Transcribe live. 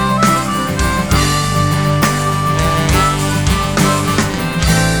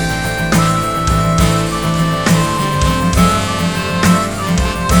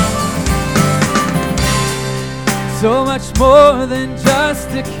So much more than just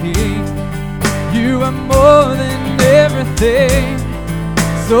a king. You are more than everything.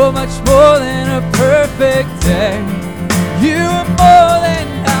 So much more than a perfect day. You are more than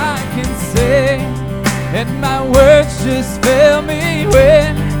I can say. And my words just fail me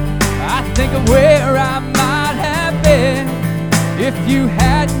when I think of where I might have been if you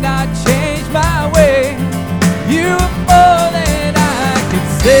had not changed my way. You are more than I can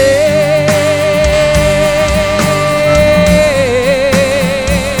say.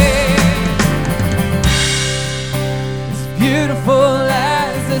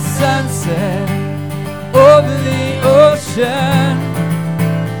 Sunset over the ocean,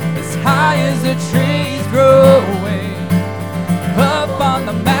 as high as the trees growing up on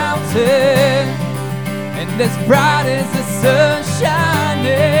the mountain, and as bright as the sun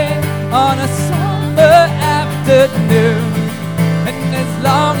shining on a summer afternoon. And as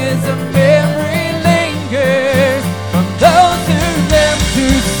long as a memory lingers from those who live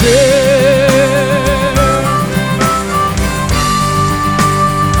too soon.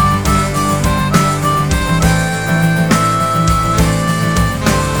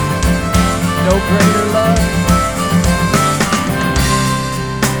 No greater love.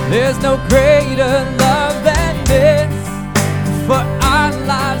 There's no greater love than this. For our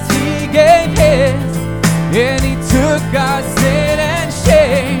lives He gave His, and He took our sin and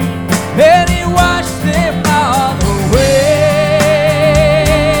shame, and He washed them all away.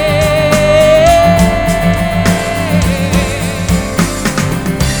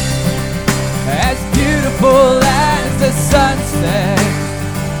 As beautiful as the sunset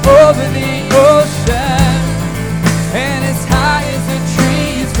over the ocean, and as high as the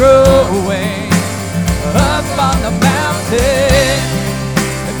trees growing up on the mountain,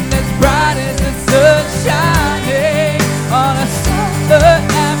 and as bright as the sun shining on a summer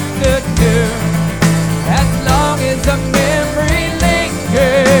afternoon. As long as a memory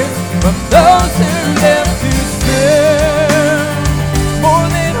lingers from those who live too soon. More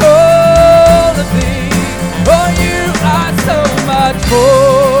than all of these, for you are so much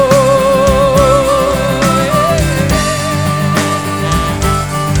more.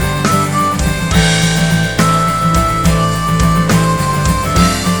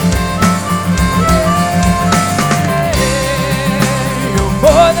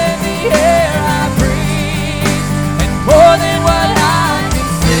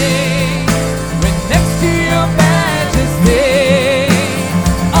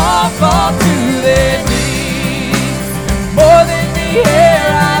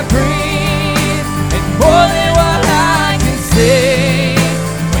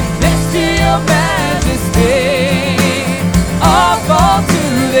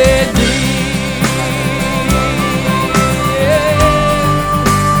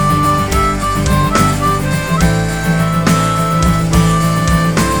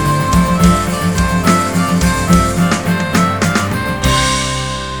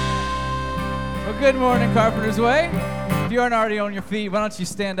 Good morning, Carpenter's Way. If you aren't already on your feet, why don't you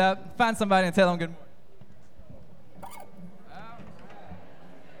stand up, find somebody and tell them good morning.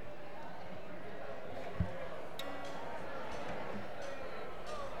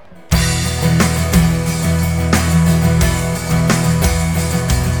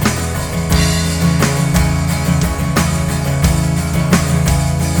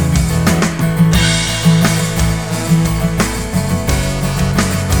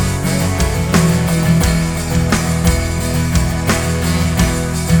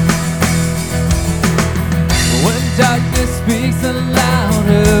 Speaks a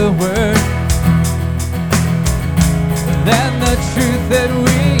louder word than the truth that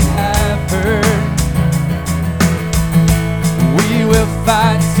we have heard. We will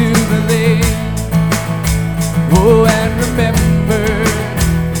fight to believe, oh, and remember.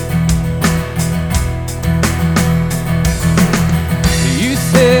 You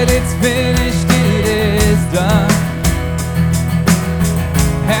said it's finished, it is done,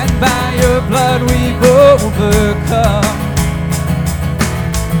 and by your blood we've overcome.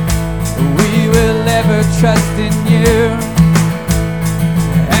 We will ever trust in you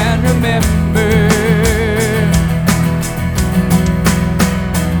and remember.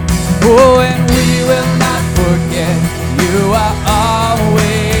 Oh, and we will not forget you are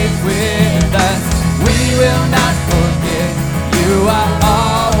always with us. We will not forget you are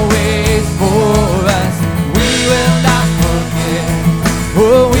always for us. We will not forget,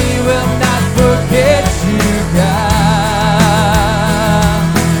 oh, we will not forget you, God.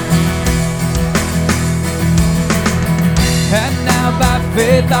 And now by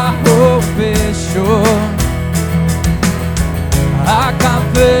faith our hope is sure. Our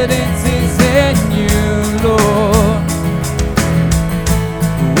confidence is in you, Lord.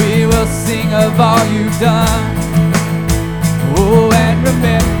 sing of all you've done. Oh, and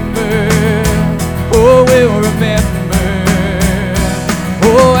remember, oh, we'll remember.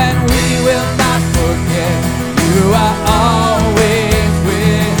 Oh, and we will not forget, you are always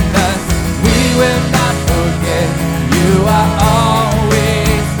with us. We will not forget, you are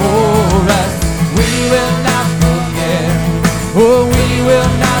always for us. We will not forget, oh, we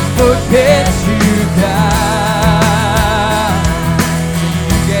will not forget you, God.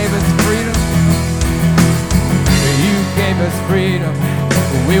 You gave us freedom. You gave us freedom.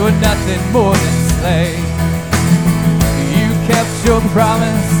 We were nothing more than slaves. You kept your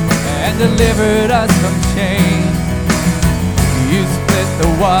promise and delivered us from chains. You split the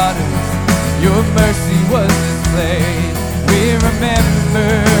waters, your mercy was displayed. We remember,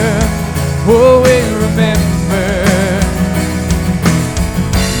 oh, we remember.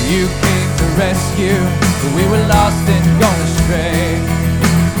 You came to rescue, we were lost and gone astray.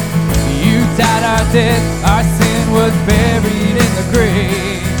 You died our death, our sin was buried in the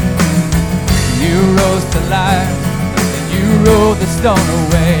grave. You rose to life, and you rolled the stone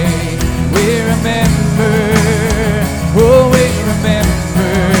away. We remember, oh, we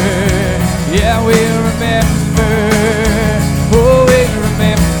remember. Yeah, we remember, oh, we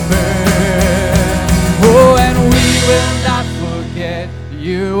remember. Oh, and we will not forget,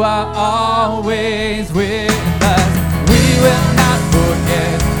 you are always with us. We will not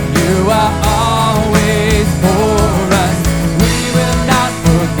forget, you are always for us. We will not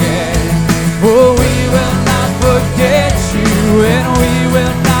forget, oh, we will not forget you, and we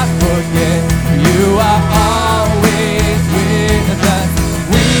will not forget, you are always with us.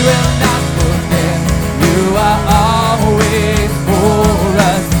 We will not forget, you are always for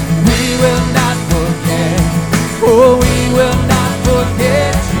us. We will not forget, oh, we will not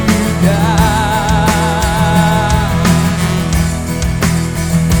forget you, God.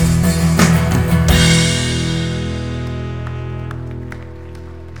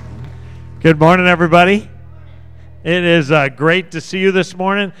 Good morning, everybody. It is great to see you this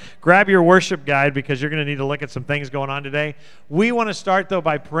morning. Grab your worship guide because you're going to need to look at some things going on today. We want to start, though,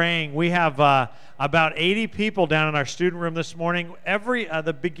 by praying. We have about 80 people down in our student room this morning.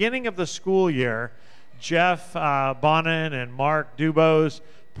 The beginning of the school year, Jeff Bonin and Mark Dubose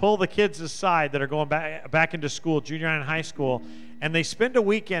pull the kids aside that are going back into school, junior high and high school, and they spend a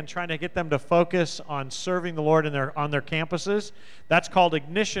weekend trying to get them to focus on serving the Lord on their campuses. That's called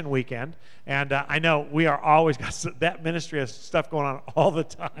Ignition Weekend, and I know we are always got that ministry has stuff going on all the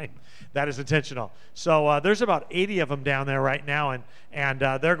time. That is intentional. So there's about 80 of them down there right now, and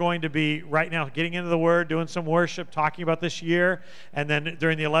they're going to be right now getting into the Word, doing some worship, talking about this year, and then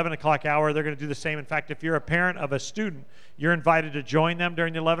during the 11 o'clock hour, they're going to do the same. In fact, if you're a parent of a student, you're invited to join them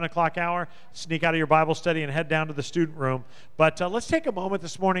during the 11 o'clock hour, sneak out of your Bible study and head down to the student room. But let's take a moment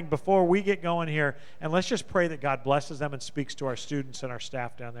this morning before we get going here, and let's just pray that God blesses them and speaks to our students and our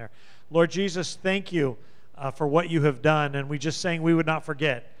staff down there. Lord Jesus, thank you for what you have done, and we just sang we would not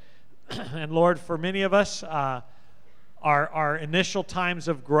forget. And Lord, for many of us, our initial times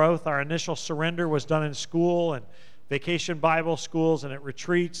of growth, our initial surrender was done in school and vacation Bible schools and at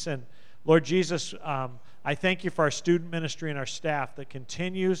retreats. And Lord Jesus, I thank you for our student ministry and our staff that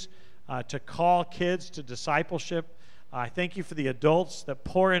continues to call kids to discipleship. I thank you for the adults that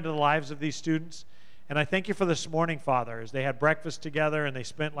pour into the lives of these students. And I thank you for this morning, Father, as they had breakfast together and they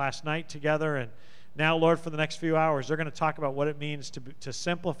spent last night together. And now, Lord, for the next few hours, they're going to talk about what it means to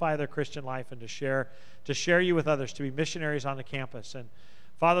simplify their Christian life and to share you with others, to be missionaries on the campus. And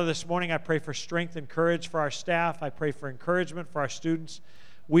Father, this morning I pray for strength and courage for our staff. I pray for encouragement for our students.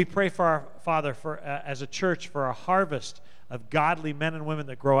 We pray for our Father, as a church, for a harvest of godly men and women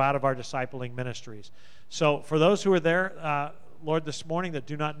that grow out of our discipling ministries. So for those who are there, Lord, this morning that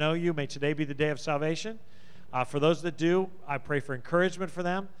do not know you, may today be the day of salvation. For those that do, I pray for encouragement for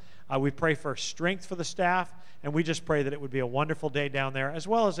them. We pray for strength for the staff, and we just pray that it would be a wonderful day down there as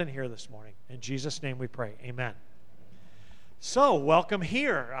well as in here this morning. In Jesus' name we pray. Amen. So, welcome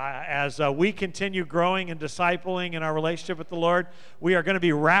here. As we continue growing and discipling in our relationship with the Lord, we are going to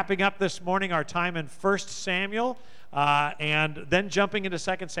be wrapping up this morning our time in 1 Samuel and then jumping into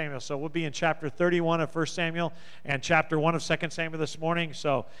 2 Samuel. So we'll be in chapter 31 of 1 Samuel and chapter 1 of 2 Samuel this morning.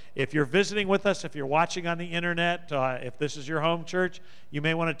 So if you're visiting with us, if you're watching on the internet, if this is your home church, you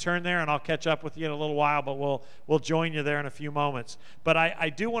may want to turn there, and I'll catch up with you in a little while, but we'll join you there in a few moments. But I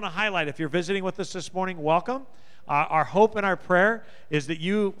do want to highlight, if you're visiting with us this morning, welcome. Our hope and our prayer is that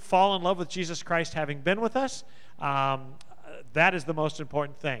you fall in love with Jesus Christ having been with us. that is the most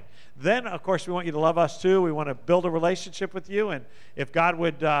important thing. Then, of course, we want you to love us too. We want to build a relationship with you. And if God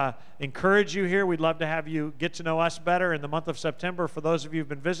would encourage you here, we'd love to have you get to know us better in the month of September. For those of you who've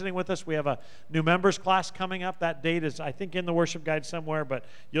been visiting with us, we have a new members class coming up. That date is, I think, in the worship guide somewhere, but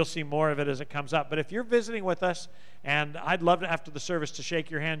you'll see more of it as it comes up. But if you're visiting with us, and I'd love to, after the service, to shake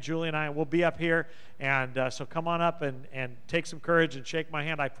your hand, Julie and I, and we'll be up here. And so come on up and take some courage and shake my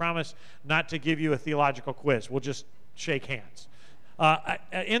hand. I promise not to give you a theological quiz. We'll just shake hands.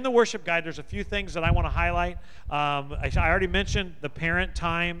 In the worship guide, there's a few things that I want to highlight. I already mentioned the parent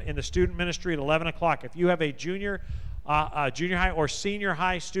time in the student ministry at 11 o'clock. If you have a junior high or senior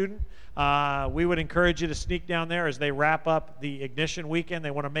high student, we would encourage you to sneak down there as they wrap up the Ignition weekend.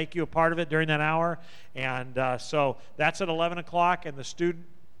 They want to make you a part of it during that hour. And so that's at 11 o'clock, and the student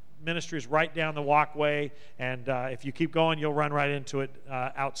ministry is right down the walkway, and if you keep going, you'll run right into it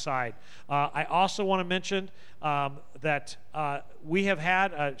outside. I also want to mention that we have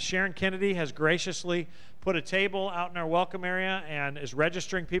had, Sharon Kennedy has graciously put a table out in our welcome area and is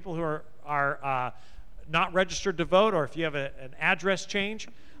registering people who are not registered to vote, or if you have an address change,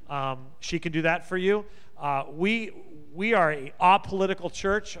 she can do that for you. We are an apolitical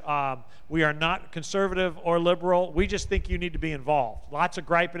church. We are not conservative or liberal. We just think you need to be involved. Lots of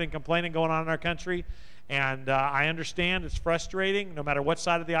griping and complaining going on in our country, and I understand it's frustrating no matter what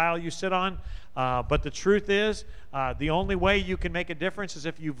side of the aisle you sit on, but the truth is the only way you can make a difference is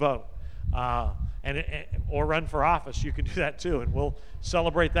if you vote. Or run for office. You can do that too, and we'll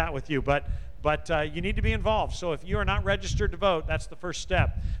celebrate that with you. But you need to be involved. So if you are not registered to vote, that's the first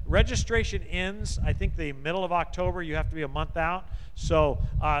step. Registration ends, I think, the middle of October. You have to be a month out. So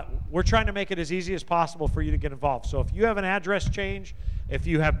we're trying to make it as easy as possible for you to get involved. So if you have an address change, if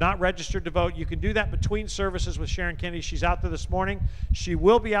you have not registered to vote, you can do that between services with Sharon Kennedy. She's out there this morning. She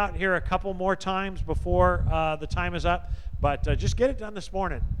will be out here a couple more times before the time is up. But just get it done this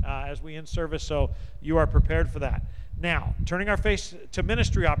morning as we end service, so you are prepared for that. Now, turning our face to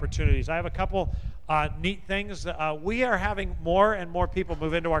ministry opportunities, I have a couple neat things. We are having more and more people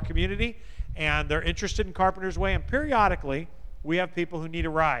move into our community, and they're interested in Carpenter's Way, and periodically we have people who need a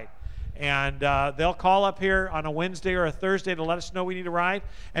ride. And they'll call up here on a Wednesday or a Thursday to let us know we need a ride.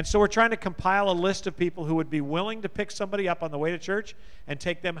 And so we're trying to compile a list of people who would be willing to pick somebody up on the way to church and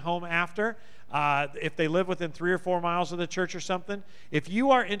take them home after, if they live within 3 or 4 miles of the church or something. If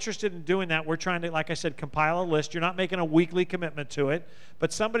you are interested in doing that, we're trying to, like I said, compile a list. You're not making a weekly commitment to it,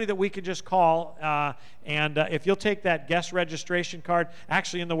 but somebody that we can just call. And if you'll take that guest registration card,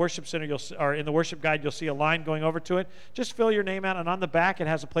 actually in the worship center, or in the worship guide, you'll see a line going over to it. Just fill your name out, and on the back it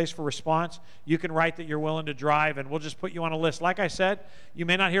has a place for response. You can write that you're willing to drive, and we'll just put you on a list. Like I said, you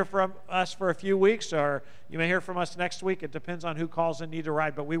may not hear from us for a few weeks, or you may hear from us next week. It depends on who calls and need a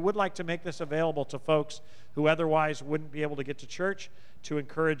ride, but we would like to make this available to folks who otherwise wouldn't be able to get to church, to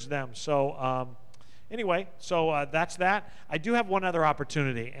encourage them. So anyway, so that's that. I do have one other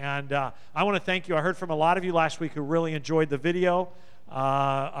opportunity, and I want to thank you. I heard from a lot of you last week who really enjoyed the video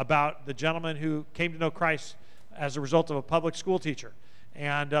about the gentleman who came to know Christ as a result of a public school teacher.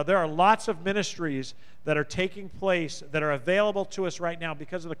 And there are lots of ministries that are taking place that are available to us right now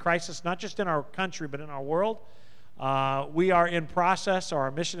because of the crisis, not just in our country, but in our world. We are in process, our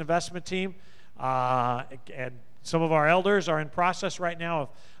mission investment team, and some of our elders are in process right now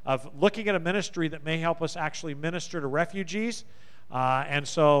of looking at a ministry that may help us actually minister to refugees. And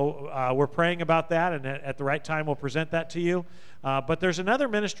so we're praying about that, and at the right time we'll present that to you. But there's another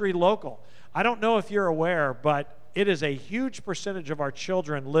ministry local. I don't know if you're aware, but it is a huge percentage of our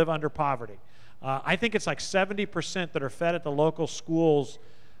children live under poverty. I think it's like 70% that are fed at the local schools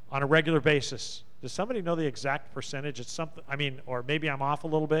on a regular basis. Does somebody know the exact percentage? It's something, I mean, or maybe I'm off a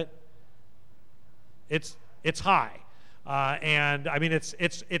little bit. It's high. And I mean,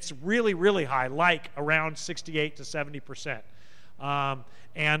 it's really, really high, like around 68 to 70%.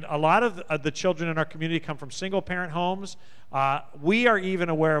 And a lot of the children in our community come from single-parent homes. We are even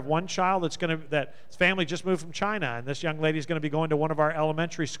aware of one child that his family just moved from China, and this young lady is going to be going to one of our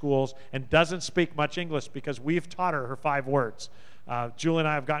elementary schools and doesn't speak much English because we've taught her 5 words. Julie and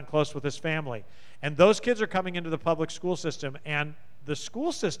I have gotten close with this family. And those kids are coming into the public school system, and the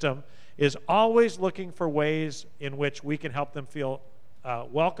school system is always looking for ways in which we can help them feel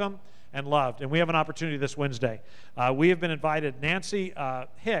welcome and loved. And we have an opportunity this Wednesday. We have been invited. Nancy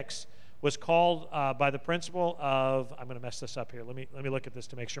Hicks was called by the principal of, I'm going to mess this up here. Let me look at this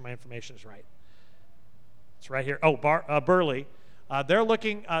to make sure my information is right. It's right here. Oh, Burley. They're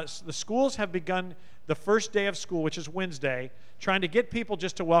looking, the schools have begun the first day of school, which is Wednesday, trying to get people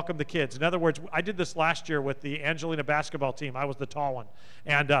just to welcome the kids. In other words, I did this last year with the Angelina basketball team. I was the tall one.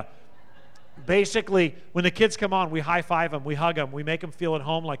 And Basically, when the kids come on, we high-five them, we hug them, we make them feel at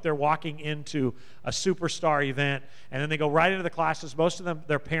home like they're walking into a superstar event, and then they go right into the classes. Most of them,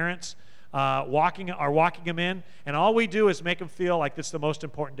 their parents are walking them in, and all we do is make them feel like it's the most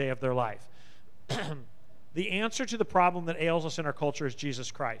important day of their life. The answer to the problem that ails us in our culture is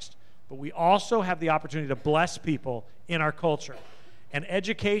Jesus Christ, but we also have the opportunity to bless people in our culture. And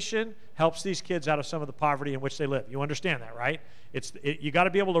education helps these kids out of some of the poverty in which they live. You understand that, right? You got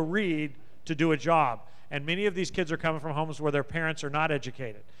to be able to read to do a job. And many of these kids are coming from homes where their parents are not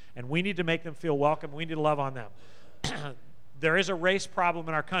educated. And we need to make them feel welcome. We need to love on them. There is a race problem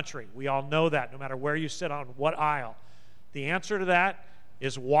in our country. We all know that, no matter where you sit on what aisle. The answer to that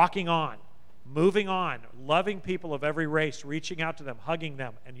is walking on, moving on, loving people of every race, reaching out to them, hugging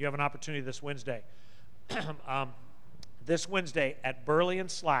them. And you have an opportunity this Wednesday. This Wednesday at Burley and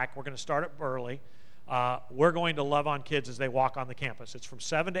Slack, we're going to start at Burley. We're going to love on kids as they walk on the campus. It's from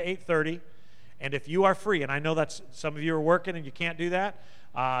 7 to 8:30, and if you are free, and I know that some of you are working and you can't do that,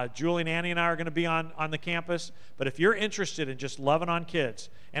 Julie and Annie and I are going to be on the campus, but if you're interested in just loving on kids,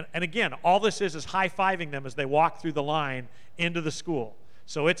 and again, all this is high-fiving them as they walk through the line into the school.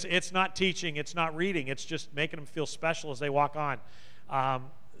 So it's not teaching, it's not reading, it's just making them feel special as they walk on.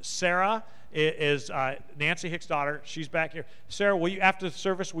 Sarah is Nancy Hicks' daughter. She's back here. Sarah, after the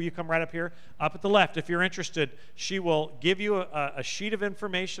service, will you come right up here? Up at the left, if you're interested, she will give you a sheet of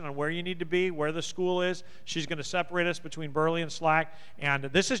information on where you need to be, where the school is. She's going to separate us between Burley and Slack, and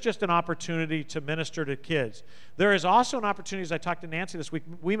this is just an opportunity to minister to kids. There is also an opportunity, as I talked to Nancy this week,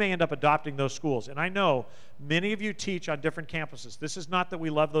 we may end up adopting those schools, and I know many of you teach on different campuses. This is not that we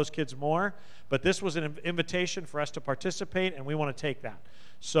love those kids more, but this was an invitation for us to participate, and we want to take that.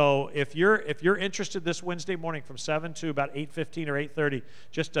 So if you're interested this Wednesday morning from 7 to about 8:15 or 8:30,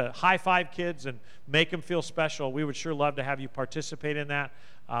 just to high-five kids and make them feel special, we would sure love to have you participate in that.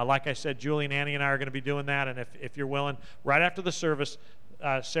 Like I said, Julie and Annie and I are going to be doing that, and if you're willing, right after the service,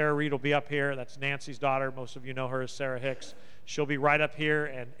 Sarah Reed will be up here. That's Nancy's daughter. Most of you know her as Sarah Hicks. She'll be right up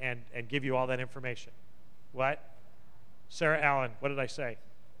here and give you all that information. What? Sarah Allen. What did I say?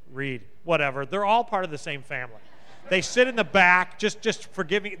 Reed. Whatever. They're all part of the same family. They sit in the back. Just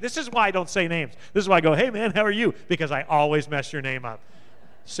forgive me. This is why I don't say names. This is why I go, hey, man, how are you? Because I always mess your name up.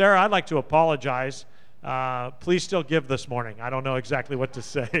 Sarah, I'd like to apologize. Please still give this morning. I don't know exactly what to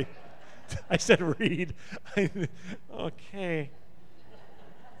say. I said read. Okay.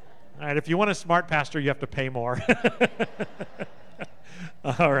 All right, if you want a smart pastor, you have to pay more.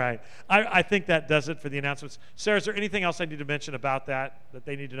 All right. I think that does it for the announcements. Sarah, is there anything else I need to mention about that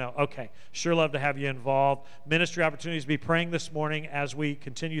they need to know? Okay. Sure love to have you involved. Ministry opportunities. Be praying this morning as we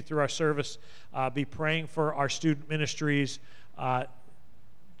continue through our service. Be praying for our student ministries.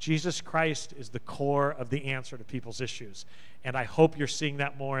 Jesus Christ is the core of the answer to people's issues. And I hope you're seeing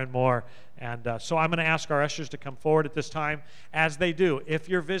that more and more. And so I'm going to ask our ushers to come forward at this time. As they do, if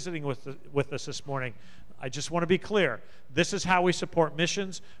you're visiting with us this morning, I just want to be clear. This is how we support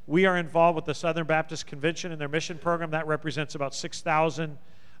missions. We are involved with the Southern Baptist Convention and their mission program. That represents about 6,000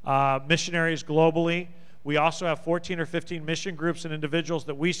 missionaries globally. We also have 14 or 15 mission groups and individuals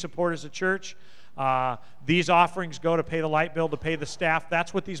that we support as a church. These offerings go to pay the light bill, to pay the staff.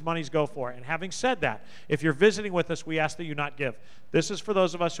 That's what these monies go for. And having said that, if you're visiting with us, we ask that you not give. This is for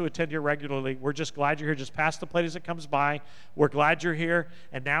those of us who attend here regularly. We're just glad you're here. Just pass the plate as it comes by. We're glad you're here.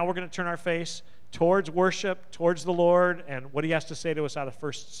 And now we're going to turn our face towards worship, towards the Lord, and what he has to say to us out of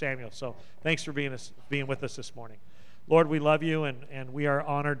 1 Samuel. So thanks for being with us this morning. Lord, we love you, and we are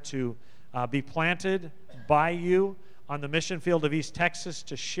honored to be planted by you on the mission field of East Texas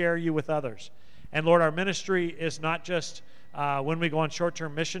to share you with others. And Lord, our ministry is not just when we go on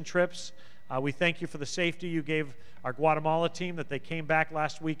short-term mission trips. We thank you for the safety you gave our Guatemala team, that they came back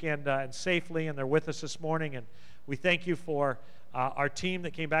last weekend and safely, and they're with us this morning. And we thank you for our team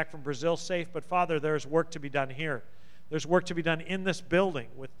that came back from Brazil safe. But Father, there's work to be done here. There's work to be done in this building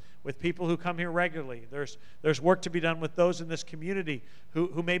with people who come here regularly. There's work to be done with those in this community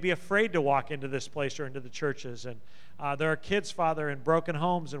who may be afraid to walk into this place or into the churches. And there are kids, Father, in broken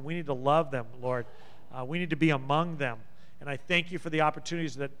homes, and we need to love them, Lord. We need to be among them. And I thank you for the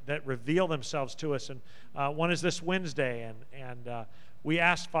opportunities that reveal themselves to us. And one is this Wednesday. And we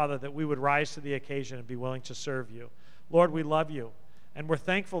ask, Father, that we would rise to the occasion and be willing to serve you. Lord, we love you. And we're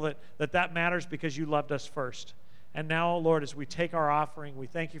thankful that matters because you loved us first. And now, Lord, as we take our offering, we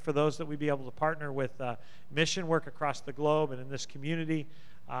thank you for those that we be able to partner with mission work across the globe and in this community,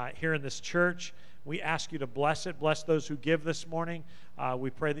 here in this church. We ask you to bless it. Bless those who give this morning.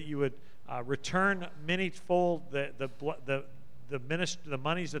 We pray that you would return manyfold the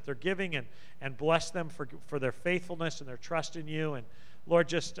monies that they're giving and bless them for their faithfulness and their trust in you. And Lord,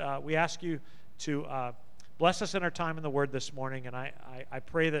 just we ask you to bless us in our time in the Word this morning, and I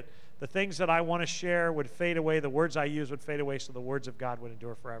pray that the things that I want to share would fade away, the words I use would fade away, so the words of God would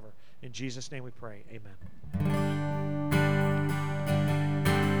endure forever. In Jesus' name we pray. Amen.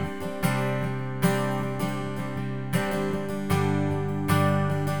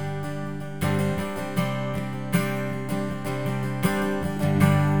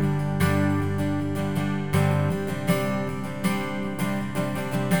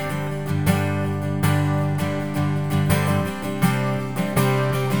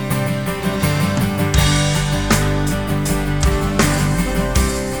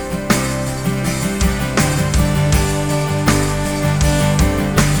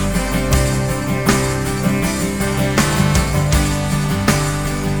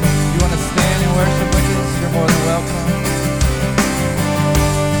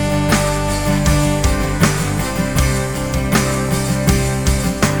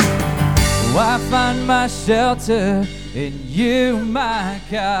 I find my shelter in you, my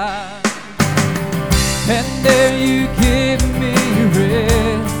God, and there you give me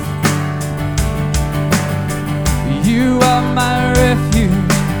rest. You are my refuge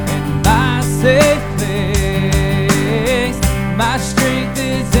and my safe place. My strength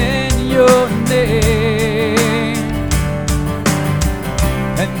is in your name,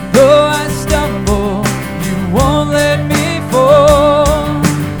 and though I stumble, you won't let me fall.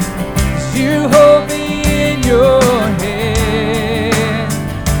 You hold me in your hand,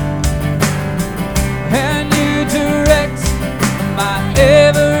 and you direct my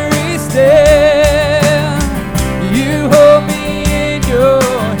every step. You hold me in your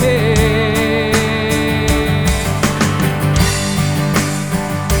hand.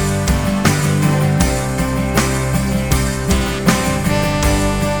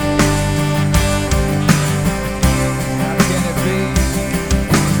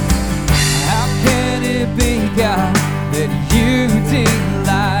 How can it be, God, that you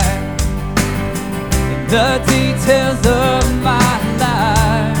delight in the details of my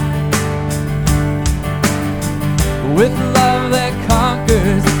life, with love that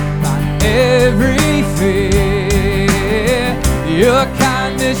conquers my every fear? Your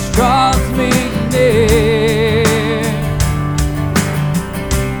kindness draws me near,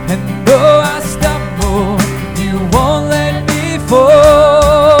 and though I stumble, you won't let me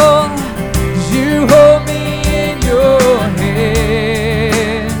fall. You hold me in your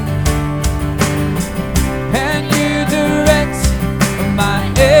hand, and you direct my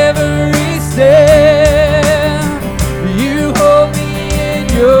every step. You hold me in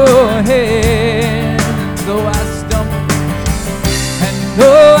your hand. Though I stumble, and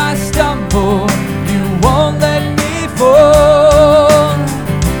though I stumble, you won't let me fall.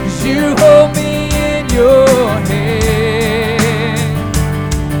 You hold me in your hand,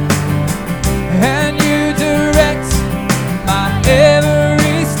 and you direct my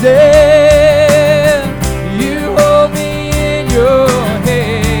every step. You hold me in your hand.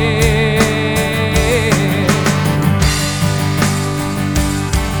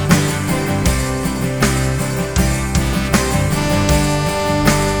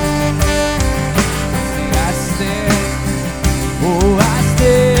 I stand, oh, I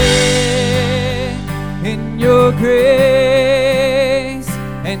stand in your grace,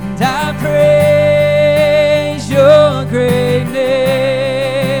 and I praise your great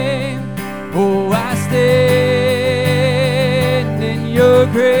name. Oh, I stand in your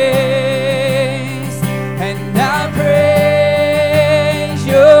grace, and I praise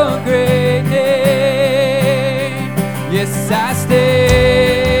your great name. Yes, I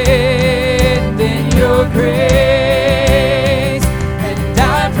stand in your grace, and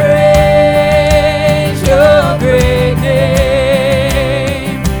I praise your great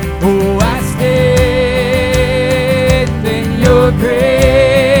name. Oh, I stand in your grace,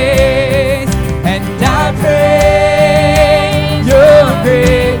 and I praise your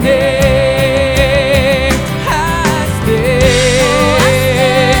great name. I stand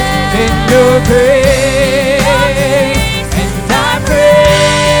in your grace, and I praise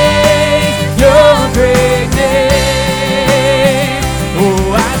your great name.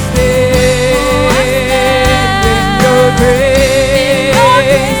 Oh, I stand in your grace,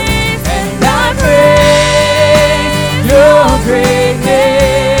 and I praise your great name.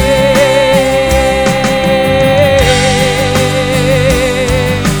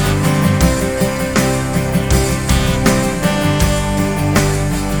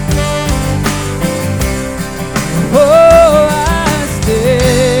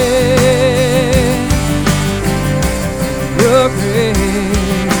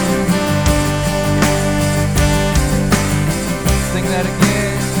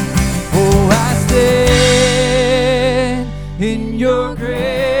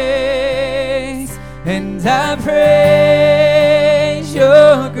 and I praise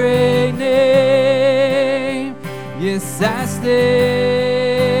your great name. Yes, I stand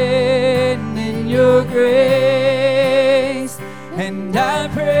in your grace, and I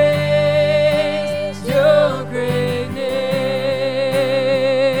praise your great name.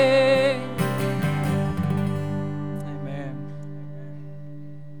 Amen.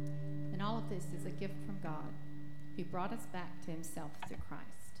 And all of this is a gift from God, who brought us back to himself through Christ.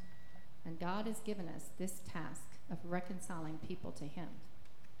 And God has given us this task of reconciling people to him.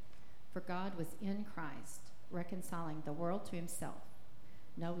 For God was in Christ, reconciling the world to himself,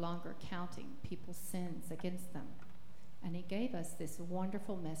 no longer counting people's sins against them. And he gave us this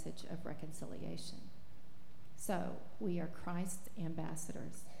wonderful message of reconciliation. So we are Christ's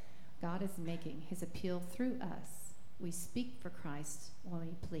ambassadors. God is making his appeal through us. We speak for Christ when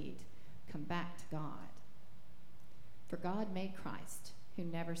we plead, come back to God. For God made Christ, who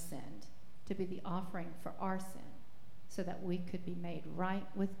never sinned, to be the offering for our sin, so that we could be made right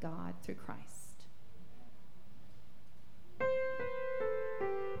with God through Christ.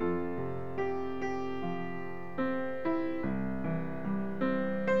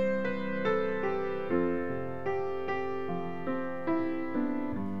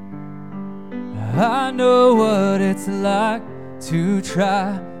 I know what it's like to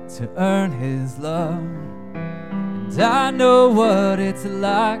try to earn his love, and I know what it's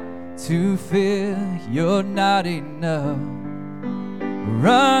like to feel you're not enough,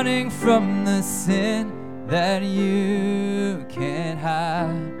 running from the sin that you can't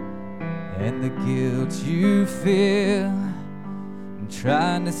hide, and the guilt you feel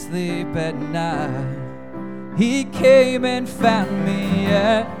trying to sleep at night. He came and found me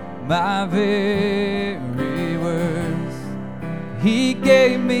at my very worst. He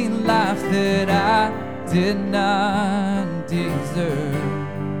gave me life that I did not deserve.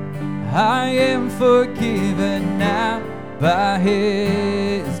 I am forgiven now by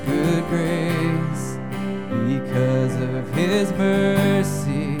his good grace. Because of his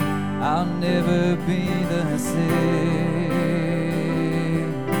mercy, I'll never be the same.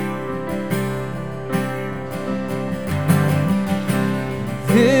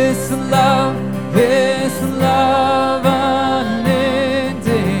 This love unending,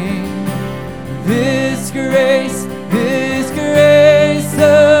 this grace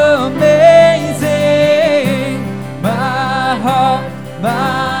amazing.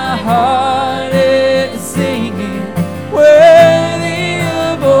 My heart is singing, worthy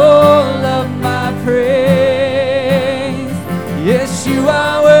of all of my praise. Yes, you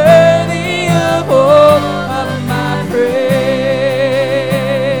are worthy of all of my praise.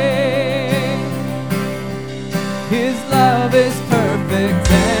 His love is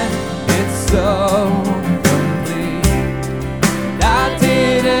perfect and it's so complete. I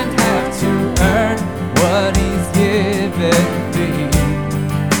didn't have to earn what he's given me.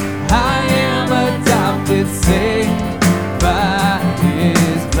 I am adopted, saved by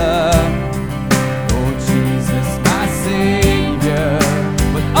his blood. Oh, Jesus, my Savior,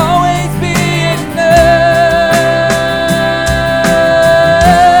 will always be enough.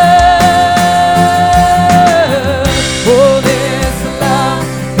 Oh, this love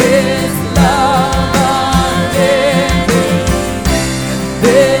unending,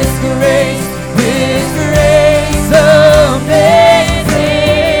 this grace amazing.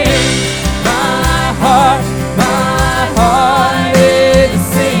 My heart is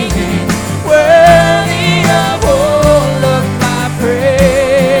singing, worthy of all of my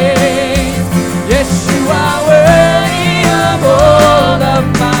praise. Yes, you are worthy of all of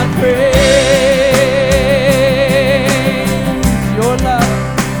my praise.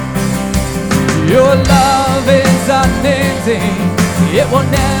 Your love is unending, it will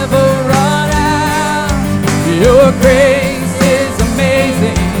never run out. Your grace is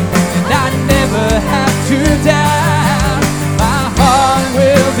amazing, and I never have to doubt. My heart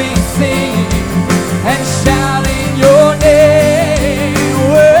will be singing and shouting your name,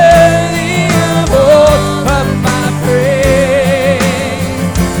 worthy of all of my praise.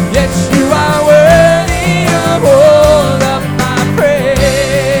 Yes, you are worthy of all of my praise.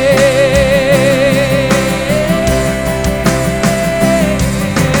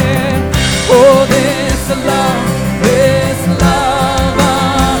 Oh, this love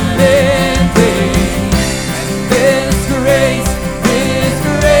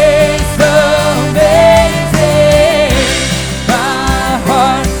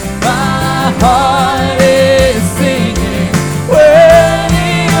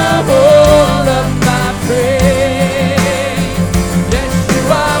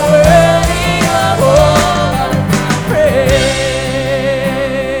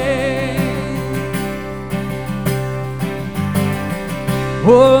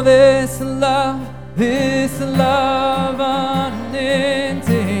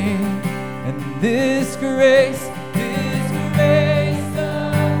This grace amazing.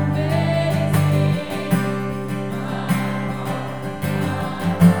 My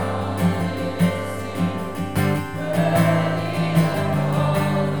heart is sing, worthy of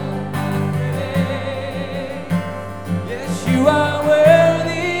all of my praise. Yes, you are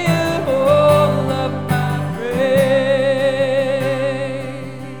worthy of all of my praise.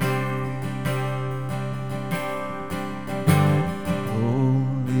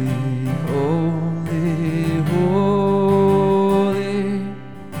 Holy, holy, holy,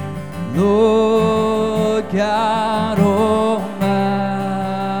 Lord God Almighty.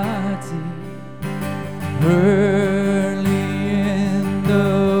 Early in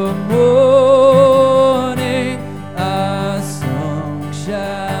the morning, a song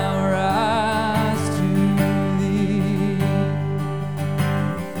shall rise to thee.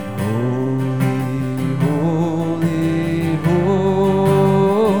 Holy, holy,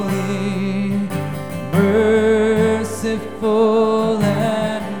 holy, merciful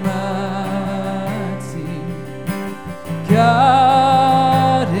and mighty,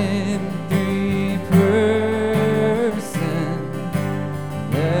 God in three persons,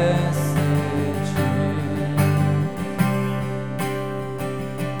 blessed Trinity.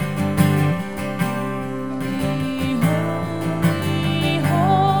 Holy,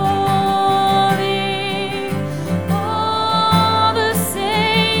 holy, all the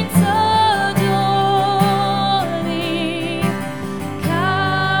saints adore thee,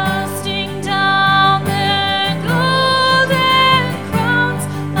 casting down their golden crowns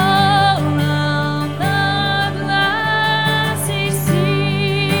around the glassy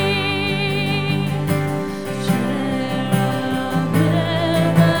sea. Cherubim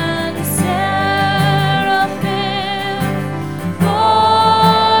and seraphim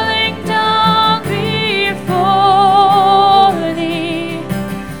falling down before thee,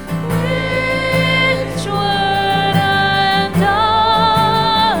 which word and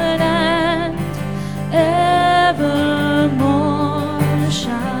done and evermore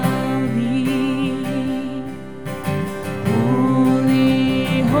shall be.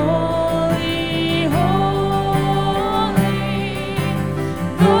 Holy, holy, holy,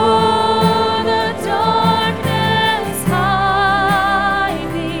 though the darkness hide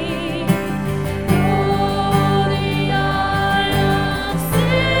thee, though the eye of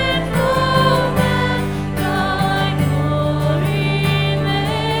sinful man thy glory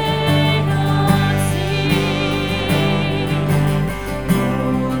may not see.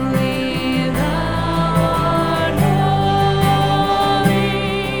 Only thou art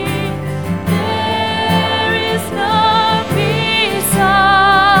holy, there is none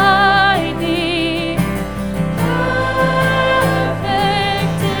beside thee,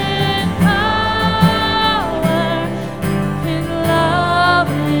 perfect in power, in love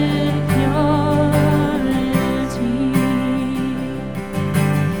and purity.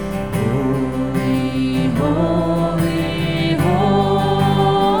 Holy, holy,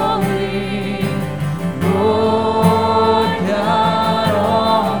 holy, Lord God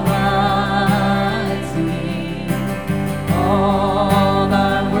Almighty. All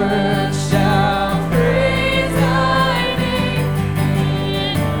thy works shall praise thy name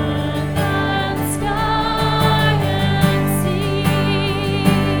in earth and sky and sea.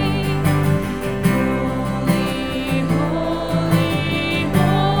 Holy, holy,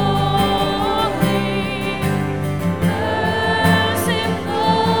 holy,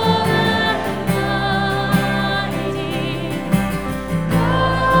 merciful and mighty,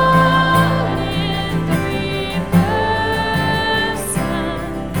 God in three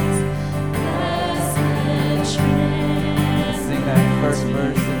persons, blessed Trinity. Sing that first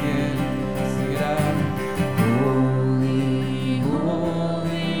verse again. Sing it out. Holy,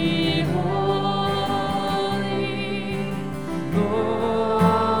 holy, holy,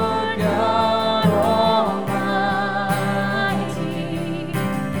 Lord God Almighty.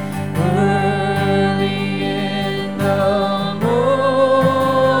 Early in the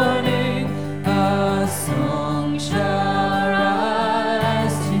morning, a song shall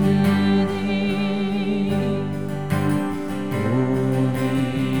rise to thee.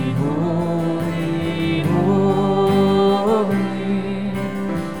 Holy, holy, holy,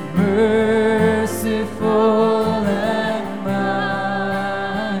 merciful and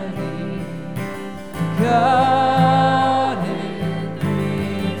mighty, God in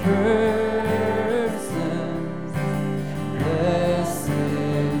three persons, blessed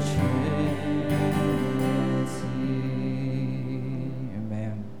Trinity.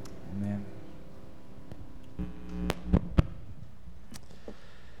 Amen. Amen.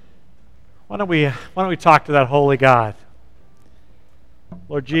 Why don't we talk to that holy God?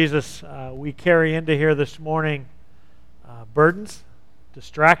 Lord Jesus, we carry into here this morning burdens,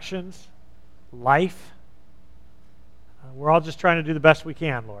 distractions, life. We're all just trying to do the best we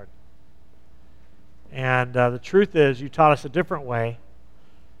can, Lord. And the truth is, you taught us a different way,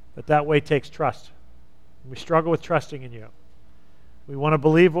 but that way takes trust. We struggle with trusting in you. We want to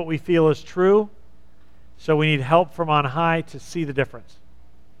believe what we feel is true, so we need help from on high to see the difference.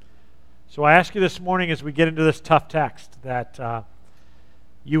 So I ask you this morning as we get into this tough text that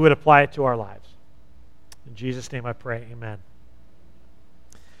you would apply it to our lives. In Jesus' name I pray, amen.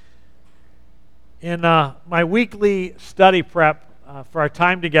 In my weekly study prep for our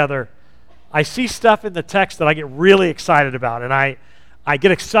time together, I see stuff in the text that I get really excited about, and I get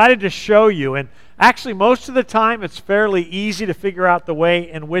excited to show you. And actually, most of the time, it's fairly easy to figure out the way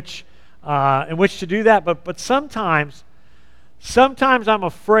in which to do that. But sometimes I'm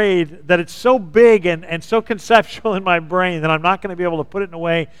afraid that it's so big and so conceptual in my brain that I'm not going to be able to put it in a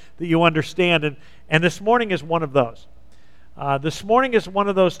way that you understand. And this morning is one of those. This morning is one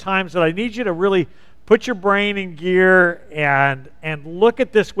of those times that I need you to really put your brain in gear and look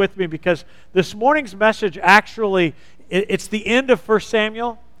at this with me, because this morning's message actually, it's the end of 1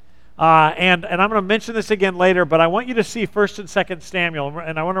 Samuel. And I'm going to mention this again later, but I want you to see 1 and 2 Samuel.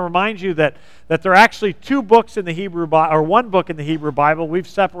 And I want to remind you that there are actually two books in the Hebrew Bible, or one book in the Hebrew Bible. We've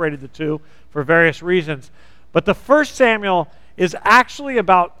separated the two for various reasons. But the 1 Samuel is actually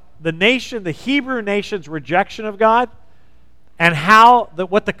about the nation, the Hebrew nation's rejection of God, and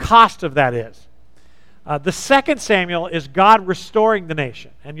what the cost of that is. The 2 Samuel is God restoring the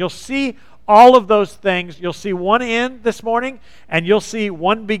nation. And you'll see all of those things. You'll see one end this morning, and you'll see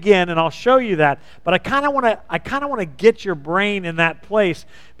one begin, and I'll show you that. But I kind of want to get your brain in that place,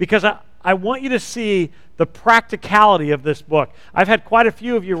 because I want you to see the practicality of this book. I've had quite a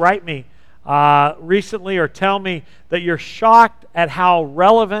few of you write me recently or tell me that you're shocked at how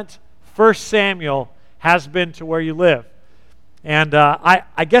relevant 1 Samuel has been to where you live. And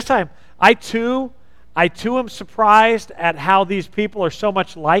I guess I too am surprised at how these people are so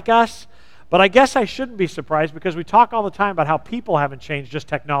much like us. But I guess I shouldn't be surprised, because we talk all the time about how people haven't changed, just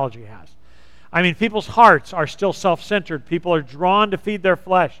technology has. I mean, people's hearts are still self-centered. People are drawn to feed their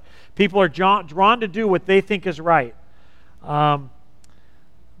flesh. People are drawn to do what they think is right. But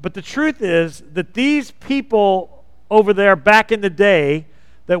the truth is that these people over there back in the day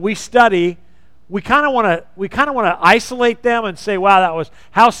that we study, we kind of want to isolate them and say, wow,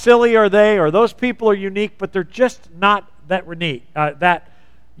 how silly are they? Or those people are unique, but they're just not that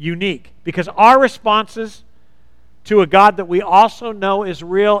unique, because our responses to a God that we also know is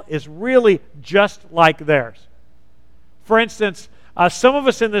real is really just like theirs. For instance, some of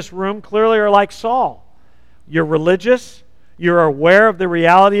us in this room clearly are like Saul. You're religious, you're aware of the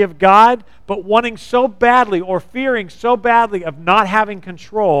reality of God, but wanting so badly or fearing so badly of not having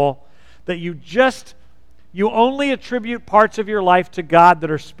control that you only attribute parts of your life to God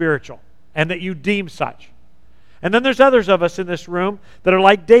that are spiritual and that you deem such. And then there's others of us in this room that are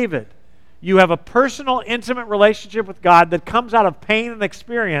like David. You have a personal, intimate relationship with God that comes out of pain and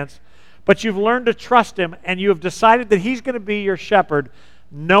experience, but you've learned to trust Him, and you have decided that He's going to be your shepherd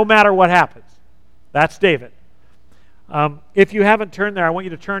no matter what happens. That's David. If you haven't turned there, I want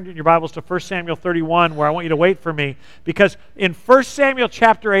you to turn in your Bibles to 1 Samuel 31, where I want you to wait for me, because in 1 Samuel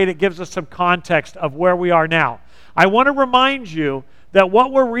chapter 8, it gives us some context of where we are now. I want to remind you that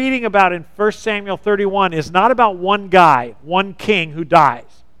what we're reading about in 1 Samuel 31 is not about one guy, one king who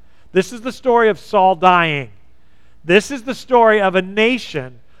dies. This is the story of Saul dying. This is the story of a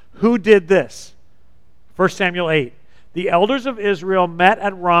nation who did this. 1 Samuel 8. The elders of Israel met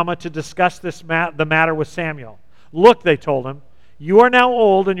at Ramah to discuss the matter with Samuel. Look, they told him, you are now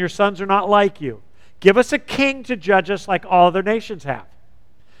old and your sons are not like you. Give us a king to judge us like all other nations have.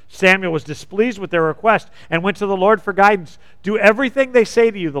 Samuel was displeased with their request and went to the Lord for guidance. Do everything they say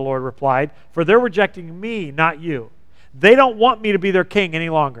to you, the Lord replied, for they're rejecting me, not you. They don't want me to be their king any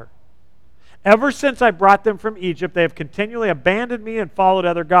longer. Ever since I brought them from Egypt, they have continually abandoned me and followed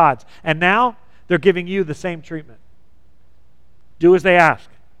other gods. And now they're giving you the same treatment. Do as they ask,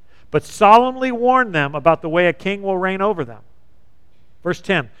 but solemnly warn them about the way a king will reign over them. Verse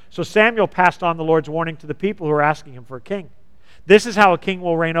 10, so Samuel passed on the Lord's warning to the people who were asking him for a king. This is how a king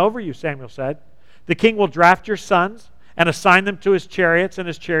will reign over you, Samuel said. The king will draft your sons and assign them to his chariots and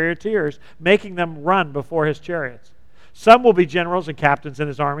his charioteers, making them run before his chariots. Some will be generals and captains in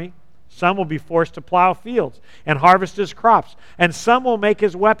his army. Some will be forced to plow fields and harvest his crops, and some will make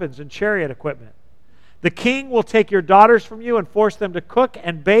his weapons and chariot equipment. The king will take your daughters from you and force them to cook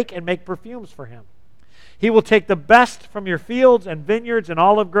and bake and make perfumes for him. He will take the best from your fields and vineyards and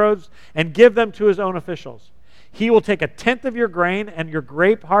olive groves and give them to his own officials. He will take 1/10 of your grain and your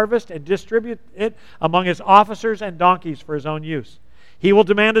grape harvest and distribute it among his officers and donkeys for his own use. He will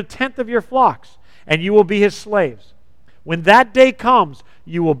demand 1/10 of your flocks, and you will be his slaves. When that day comes,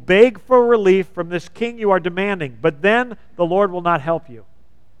 you will beg for relief from this king you are demanding, but then the Lord will not help you."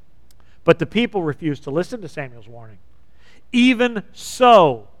 But the people refused to listen to Samuel's warning. "Even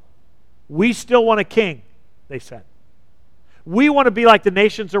so, we still want a king," they said. "We want to be like the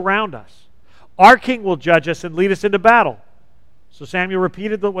nations around us. Our king will judge us and lead us into battle." So Samuel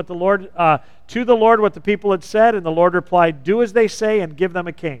repeated to the Lord what the people had said, and the Lord replied, "Do as they say and give them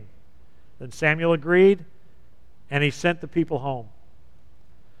a king." Then Samuel agreed, and he sent the people home.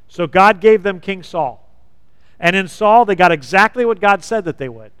 So God gave them King Saul. And in Saul, they got exactly what God said that they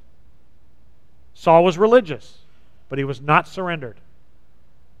would. Saul was religious, but he was not surrendered.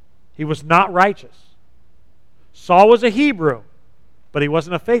 He was not righteous. Saul was a Hebrew, but he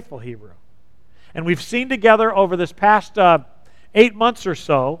wasn't a faithful Hebrew. And we've seen together over this past 8 months or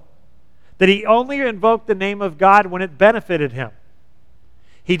so that he only invoked the name of God when it benefited him.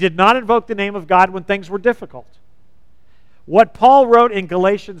 He did not invoke the name of God when things were difficult. What Paul wrote in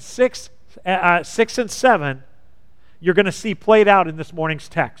Galatians 6 and 7, you're going to see played out in this morning's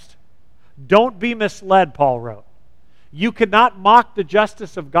text. Don't be misled, Paul wrote. You cannot mock the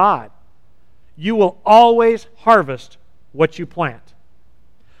justice of God. You will always harvest what you plant.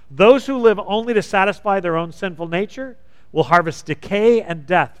 Those who live only to satisfy their own sinful nature will harvest decay and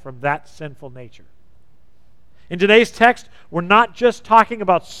death from that sinful nature. In today's text, we're not just talking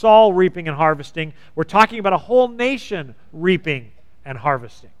about Saul reaping and harvesting. We're talking about a whole nation reaping and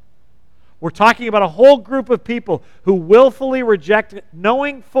harvesting. We're talking about a whole group of people who willfully reject,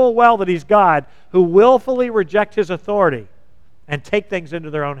 knowing full well that he's God, who willfully reject his authority and take things into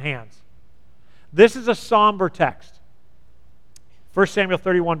their own hands. This is a somber text. 1 Samuel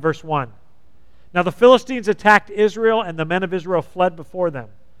 31, verse 1. Now the Philistines attacked Israel, and the men of Israel fled before them.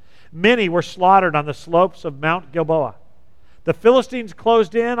 Many were slaughtered on the slopes of Mount Gilboa. The Philistines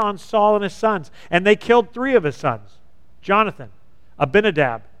closed in on Saul and his sons, and they killed 3 of his sons, Jonathan,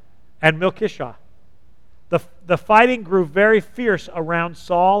 Abinadab, and Melchishah. The fighting grew very fierce around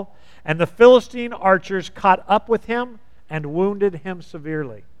Saul, and the Philistine archers caught up with him and wounded him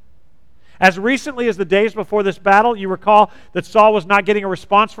severely. As recently as the days before this battle, you recall that Saul was not getting a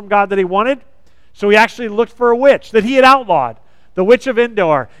response from God that he wanted, so he actually looked for a witch that he had outlawed, the witch of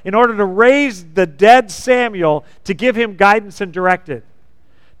Endor, in order to raise the dead Samuel to give him guidance and direction.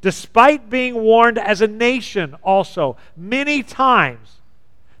 Despite being warned as a nation also many times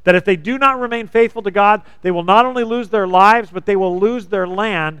that if they do not remain faithful to God, they will not only lose their lives, but they will lose their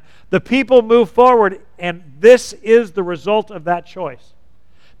land, the people move forward, and this is the result of that choice.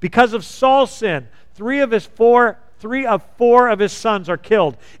 Because of Saul's sin, 3 of 4 of his sons are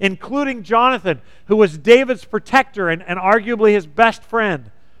killed, including Jonathan, who was David's protector and arguably his best friend.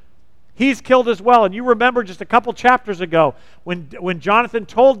 He's killed as well. And you remember just a couple chapters ago when Jonathan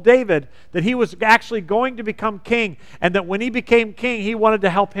told David that he was actually going to become king, and that when he became king, he wanted to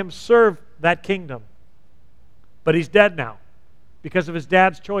help him serve that kingdom. But he's dead now because of his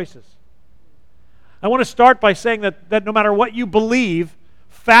dad's choices. I want to start by saying that no matter what you believe,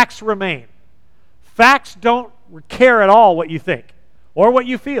 facts remain. Facts don't care at all what you think or what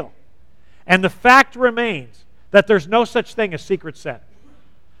you feel. And the fact remains that there's no such thing as secret sin.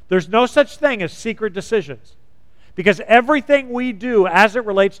 There's no such thing as secret decisions. Because everything we do as it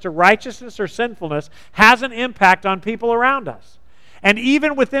relates to righteousness or sinfulness has an impact on people around us. And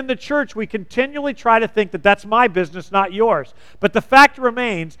even within the church, we continually try to think that that's my business, not yours. But the fact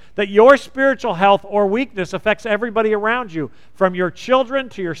remains that your spiritual health or weakness affects everybody around you, from your children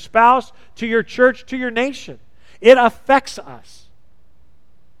to your spouse to your church to your nation. It affects us.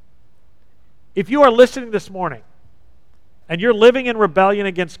 If you are listening this morning and you're living in rebellion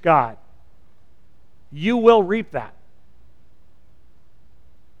against God, you will reap that.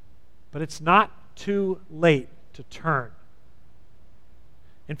 But it's not too late to turn.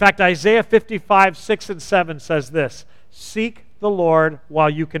 In fact, Isaiah 55, 6 and 7 says this: "Seek the Lord while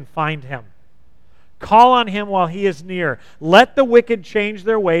you can find Him. Call on Him while He is near. Let the wicked change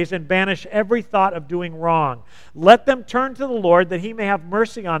their ways and banish every thought of doing wrong. Let them turn to the Lord that He may have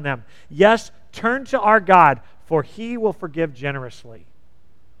mercy on them. Yes, turn to our God, for He will forgive generously."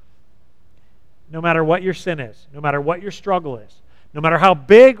 No matter what your sin is, no matter what your struggle is, no matter how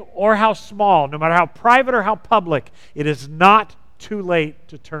big or how small, no matter how private or how public, it is not too late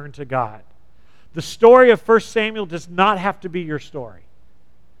to turn to God. The story of 1 Samuel does not have to be your story.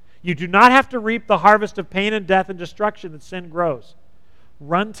 You do not have to reap the harvest of pain and death and destruction that sin grows.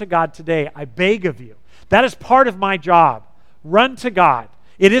 Run to God today. I beg of you. That is part of my job. Run to God.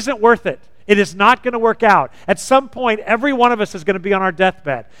 It isn't worth it. It is not going to work out. At some point, every one of us is going to be on our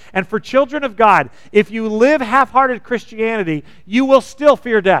deathbed. And for children of God, if you live half-hearted Christianity, you will still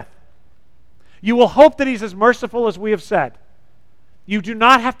fear death. You will hope that He's as merciful as we have said. You do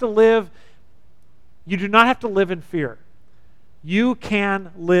not have to live in fear. You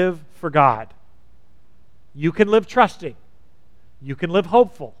can live for God. You can live trusting. You can live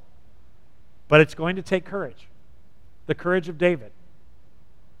hopeful. But it's going to take courage. The courage of David.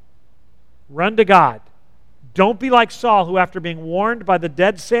 Run to God. Don't be like Saul, who after being warned by the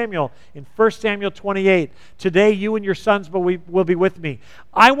dead Samuel in 1 Samuel 28, today you and your sons will be with me.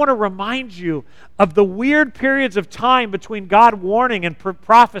 I want to remind you of the weird periods of time between God warning and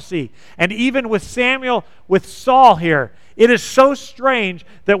prophecy, and even with Saul here. It is so strange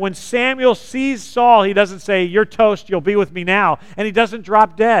that when Samuel sees Saul, he doesn't say, "You're toast, you'll be with me now," and he doesn't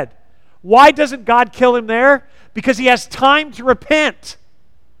drop dead. Why doesn't God kill him there? Because he has time to repent.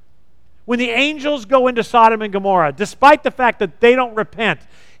 When the angels go into Sodom and Gomorrah, despite the fact that they don't repent,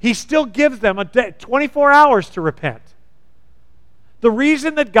 He still gives them 24 hours to repent. The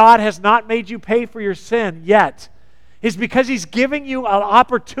reason that God has not made you pay for your sin yet is because He's giving you an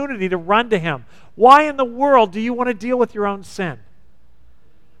opportunity to run to Him. Why in the world do you want to deal with your own sin?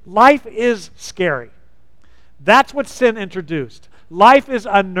 Life is scary. That's what sin introduced. Life is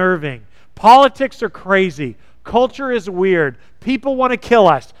unnerving. Politics are crazy. Culture is weird. People want to kill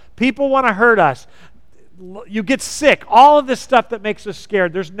us. People want to hurt us. You get sick. All of this stuff that makes us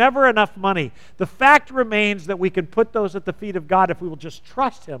scared. There's never enough money. The fact remains that we can put those at the feet of God if we will just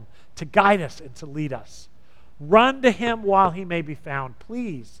trust Him to guide us and to lead us. Run to Him while He may be found.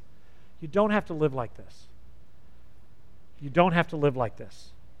 Please. You don't have to live like this. You don't have to live like this.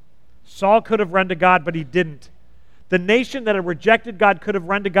 Saul could have run to God, but he didn't. The nation that had rejected God could have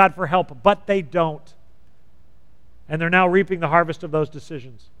run to God for help, but they don't. And they're now reaping the harvest of those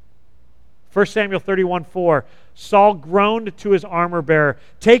decisions. 1 Samuel 31:4, Saul groaned to his armor-bearer,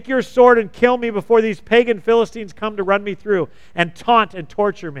 "Take your sword and kill me before these pagan Philistines come to run me through and taunt and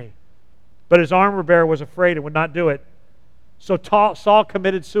torture me." But his armor-bearer was afraid and would not do it. So Saul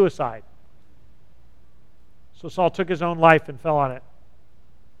committed suicide. So Saul took his own life and fell on it.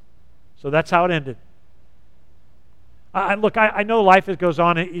 So that's how it ended. Look, I know life goes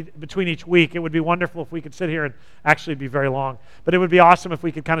on between each week. It would be wonderful if we could sit here and actually be very long. But it would be awesome if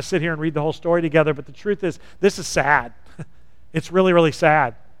we could kind of sit here and read the whole story together. But the truth is, this is sad. It's really, really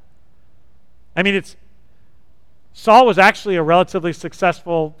sad. I mean, Saul was actually a relatively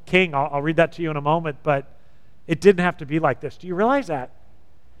successful king. I'll read that to you in a moment. But it didn't have to be like this. Do you realize that?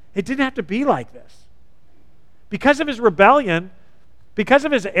 It didn't have to be like this. Because of his rebellion, because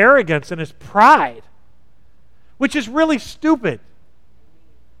of his arrogance and his pride, which is really stupid.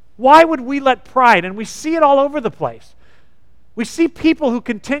 Why would we let pride, and we see it all over the place. We see people who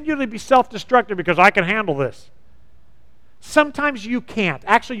continually be self-destructive because I can handle this. Sometimes you can't.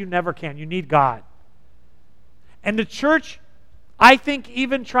 Actually, you never can. You need God. And the church, I think,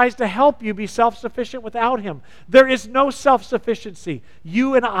 even tries to help you be self-sufficient without Him. There is no self-sufficiency.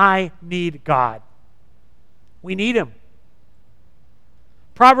 You and I need God. We need Him.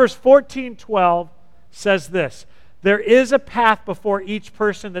 Proverbs 14:12 says this, "There is a path before each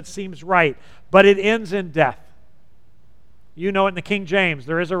person that seems right, but it ends in death." You know it in the King James.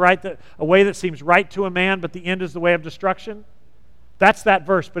 There is a way that seems right to a man, but the end is the way of destruction. That's that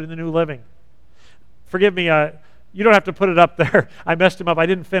verse, but in the New Living. Forgive me, you don't have to put it up there. I messed him up. I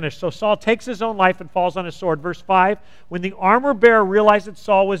didn't finish. So Saul takes his own life and falls on his sword. Verse 5, when the armor-bearer realized that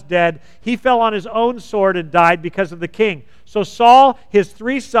Saul was dead, he fell on his own sword and died because of the king. So Saul, his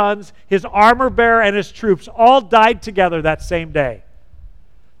 3 sons, his armor-bearer, and his troops all died together that same day.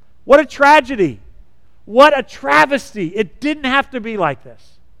 What a tragedy. What a travesty. It didn't have to be like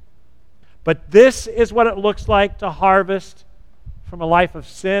this. But this is what it looks like to harvest from a life of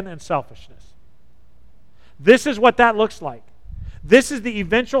sin and selfishness. This is what that looks like. This is the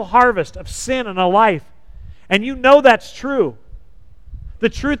eventual harvest of sin in a life. And you know that's true. The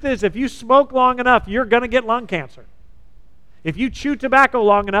truth is, if you smoke long enough, you're going to get lung cancer. If you chew tobacco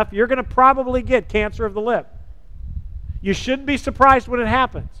long enough, you're going to probably get cancer of the lip. You shouldn't be surprised when it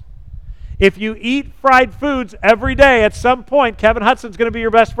happens. If you eat fried foods every day, at some point, Kevin Hudson's going to be your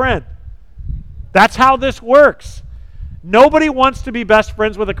best friend. That's how this works. Nobody wants to be best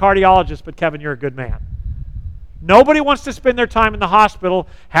friends with a cardiologist, but Kevin, you're a good man. Nobody wants to spend their time in the hospital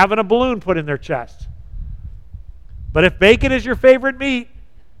having a balloon put in their chest. But if bacon is your favorite meat,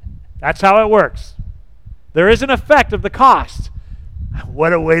 that's how it works. There is an effect of the cost.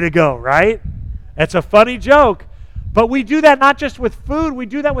 What a way to go, right? It's a funny joke, But we do that not just with food, we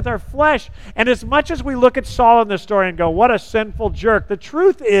do that with our flesh. And as much as we look at Saul in this story and go, what a sinful jerk, the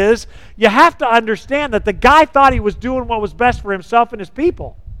truth is, you have to understand that the guy thought he was doing what was best for himself and his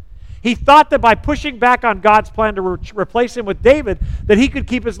people. He thought that by pushing back on God's plan to replace him with David, that he could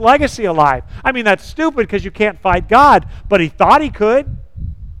keep his legacy alive. I mean, that's stupid because you can't fight God, but he thought he could.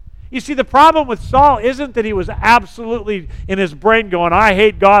 You see, the problem with Saul isn't that he was absolutely in his brain going, I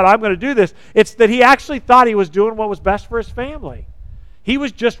hate God, I'm going to do this. It's that he actually thought he was doing what was best for his family. He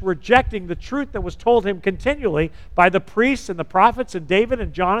was just rejecting the truth that was told him continually by the priests and the prophets and David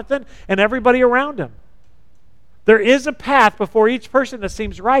and Jonathan and everybody around him. There is a path before each person that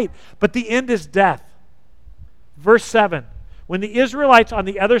seems right, but the end is death. Verse 7, when the Israelites on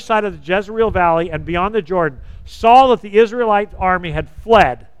the other side of the Jezreel Valley and beyond the Jordan saw that the Israelite army had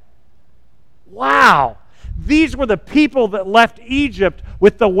fled, wow! These were the people that left Egypt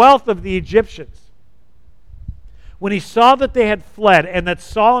with the wealth of the Egyptians. When he saw that they had fled and that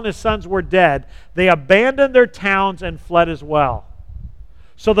Saul and his sons were dead, they abandoned their towns and fled as well.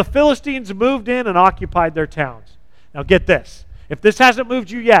 So the Philistines moved in and occupied their towns. Now get this. If this hasn't moved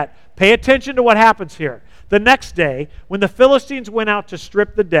you yet, pay attention to what happens here. The next day, when the Philistines went out to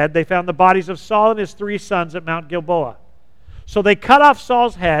strip the dead, they found the bodies of Saul and his 3 sons at Mount Gilboa. So they cut off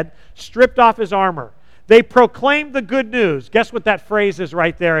Saul's head, stripped off his armor. They proclaimed the good news. Guess what that phrase is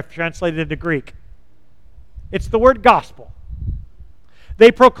right there if translated into Greek? It's the word gospel.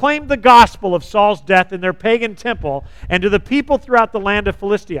 They proclaimed the gospel of Saul's death in their pagan temple and to the people throughout the land of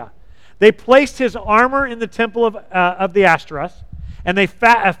Philistia. They placed his armor in the temple of the Ashtoreth, and they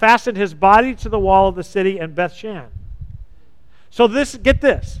fastened his body to the wall of the city in Bethshan. So get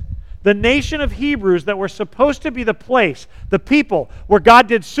this. The nation of Hebrews that were supposed to be the place, the people, where God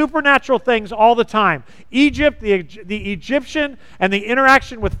did supernatural things all the time. Egypt, the Egyptian, and the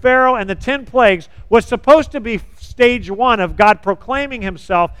interaction with Pharaoh and the 10 plagues was supposed to be stage 1 of God proclaiming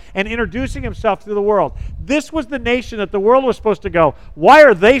himself and introducing himself to the world. This was the nation that the world was supposed to go, why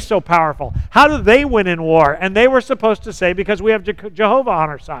are they so powerful? How do they win in war? And they were supposed to say, because we have Jehovah on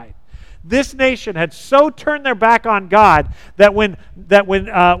our side. This nation had so turned their back on God that when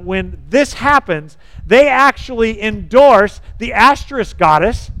this happens, they actually endorse the Ashtoreth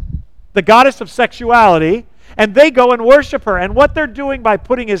goddess, the goddess of sexuality, and they go and worship her. And what they're doing by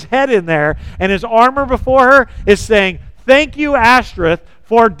putting his head in there and his armor before her is saying, thank you, Ashtoreth,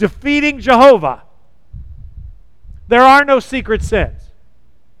 for defeating Jehovah. There are no secret sins.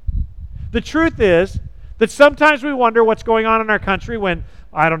 The truth is that sometimes we wonder what's going on in our country when,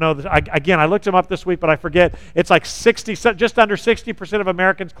 I don't know, I looked them up this week, but I forget. It's like just under 60% of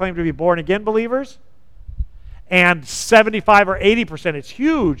Americans claim to be born-again believers, and 75 or 80%, it's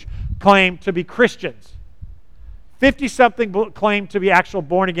huge, claim to be Christians. 50-something claim to be actual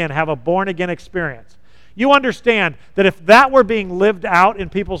born-again, have a born-again experience. You understand that if that were being lived out in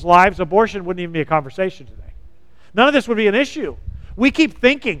people's lives, abortion wouldn't even be a conversation today. None of this would be an issue. We keep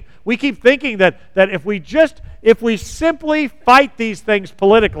thinking that if we simply fight these things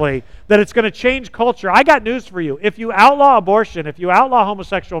politically, that it's going to change culture. I got news for you. If you outlaw abortion, if you outlaw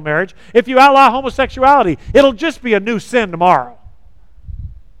homosexual marriage, if you outlaw homosexuality, it'll just be a new sin tomorrow.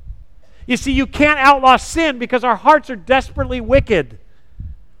 You see, you can't outlaw sin because our hearts are desperately wicked.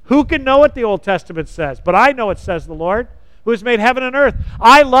 Who can know what the Old Testament says? But I know it says the Lord, who has made heaven and earth.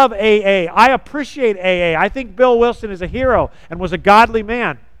 I love AA. I appreciate AA. I think Bill Wilson is a hero and was a godly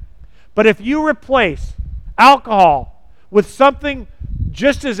man. But if you replace alcohol with something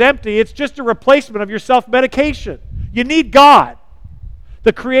just as empty, it's just a replacement of your self-medication. You need God,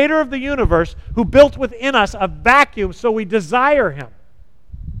 the creator of the universe, who built within us a vacuum so we desire him.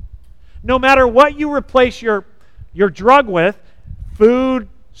 No matter what you replace your drug with, food,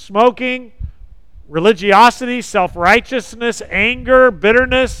 smoking, religiosity, self-righteousness, anger,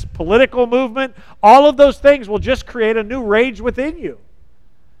 bitterness, political movement, all of those things will just create a new rage within you.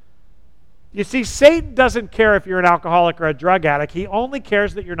 You see, Satan doesn't care if you're an alcoholic or a drug addict. He only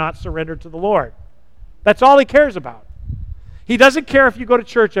cares that you're not surrendered to the Lord. That's all he cares about. He doesn't care if you go to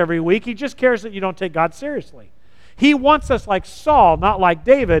church every week. He just cares that you don't take God seriously. He wants us like Saul, not like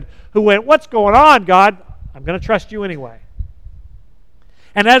David, who went, what's going on, God? I'm going to trust you anyway.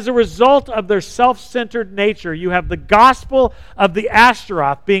 And as a result of their self-centered nature, you have the gospel of the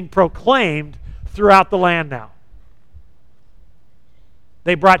Ashtoreth being proclaimed throughout the land now.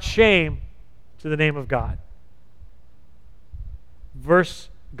 They brought shame to the name of God.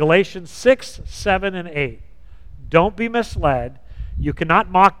 Galatians 6, 7, and 8. Don't be misled. You cannot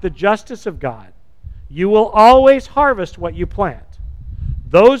mock the justice of God. You will always harvest what you plant.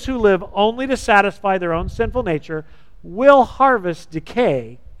 Those who live only to satisfy their own sinful nature will harvest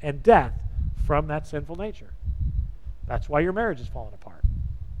decay and death from that sinful nature. That's why your marriage is falling apart.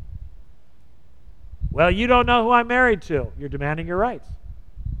 Well, you don't know who I'm married to. You're demanding your rights.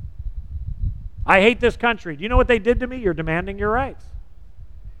 I hate this country. Do you know what they did to me? You're demanding your rights.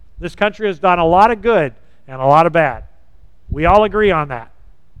 This country has done a lot of good and a lot of bad. We all agree on that.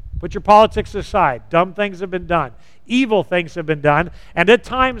 Put your politics aside. Dumb things have been done. Evil things have been done. And at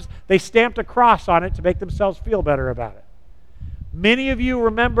times, they stamped a cross on it to make themselves feel better about it. Many of you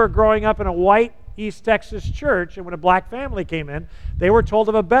remember growing up in a white East Texas church, and when a black family came in, they were told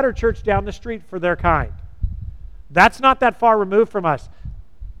of a better church down the street for their kind. That's not that far removed from us.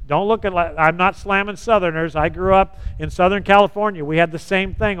 Don't look at, I'm not slamming Southerners. I grew up in Southern California. We had the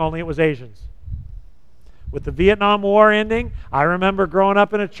same thing, only it was Asians. With the Vietnam War ending, I remember growing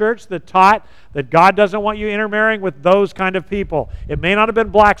up in a church that taught that God doesn't want you intermarrying with those kind of people. It may not have been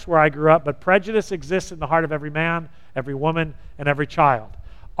blacks where I grew up, but prejudice exists in the heart of every man, every woman, and every child.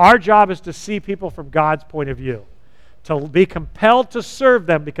 Our job is to see people from God's point of view, to be compelled to serve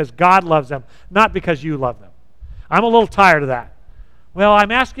them because God loves them, not because you love them. I'm a little tired of that. Well,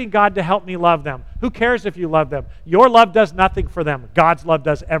 I'm asking God to help me love them. Who cares if you love them? Your love does nothing for them. God's love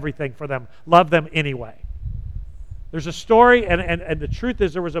does everything for them. Love them anyway. There's a story, and the truth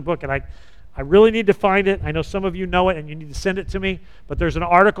is there was a book, and I really need to find it. I know some of you know it, and you need to send it to me. But there's an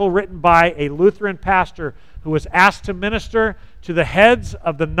article written by a Lutheran pastor who was asked to minister to the heads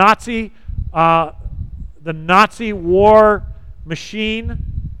of the Nazi war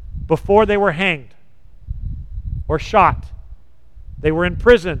machine before they were hanged or shot. They were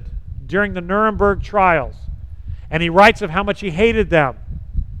imprisoned during the Nuremberg trials. And he writes of how much he hated them,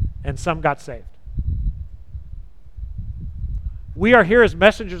 and some got saved. We are here as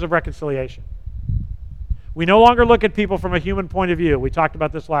messengers of reconciliation. We no longer look at people from a human point of view. We talked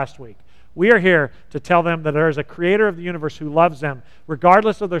about this last week. We are here to tell them that there is a creator of the universe who loves them,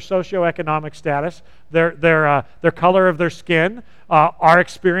 regardless of their socioeconomic status, their color of their skin, our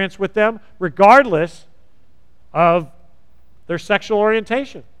experience with them, regardless of their sexual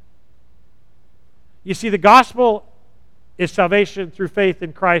orientation. You see, the gospel is salvation through faith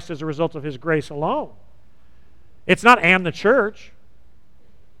in Christ as a result of His grace alone. It's not "and the church."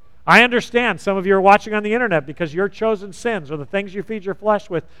 I understand some of you are watching on the internet because your chosen sins or the things you feed your flesh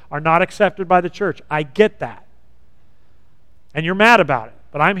with are not accepted by the church. I get that. And you're mad about it.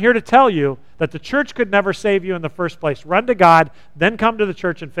 But I'm here to tell you that the church could never save you in the first place. Run to God, then come to the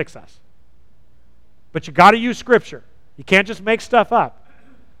church and fix us. But you got to use Scripture. You can't just make stuff up.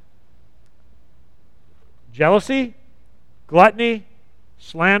 Jealousy, gluttony,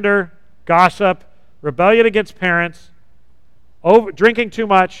 slander, gossip, rebellion against parents, drinking too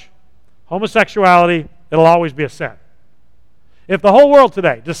much, homosexuality, it'll always be a sin. If the whole world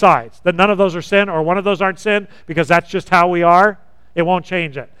today decides that none of those are sin or one of those aren't sin because that's just how we are, it won't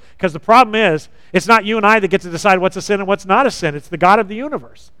change it. Because the problem is, it's not you and I that get to decide what's a sin and what's not a sin. It's the God of the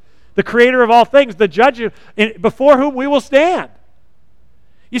universe, the creator of all things, the judge before whom we will stand.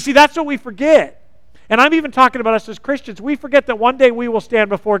 You see, that's what we forget. And I'm even talking about us as Christians. We forget that one day we will stand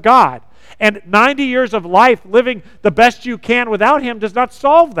before God. And 90 years of life living the best you can without Him does not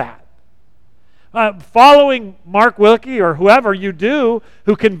solve that. Following Mark Wilkie or whoever you do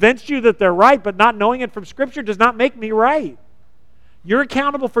who convinced you that they're right but not knowing it from Scripture does not make me right. You're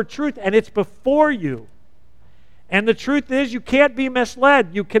accountable for truth, and it's before you. And the truth is, you can't be misled.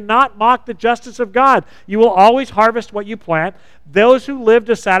 You cannot mock the justice of God. You will always harvest what you plant. Those who live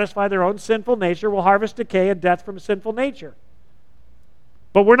to satisfy their own sinful nature will harvest decay and death from a sinful nature.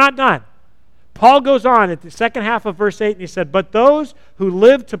 But we're not done. Paul goes on at the second half of verse 8, and he said, "But those who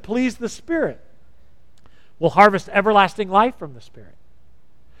live to please the Spirit will harvest everlasting life from the Spirit."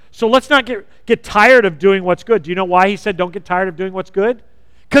 So let's not get tired of doing what's good. Do you know why he said don't get tired of doing what's good?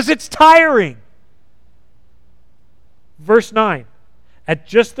 Because it's tiring. Verse 9, "At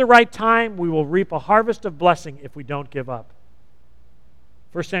just the right time, we will reap a harvest of blessing if we don't give up."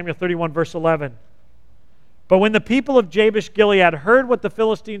 1 Samuel 31, verse 11. "But when the people of Jabesh Gilead heard what the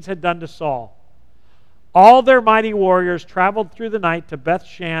Philistines had done to Saul, all their mighty warriors traveled through the night to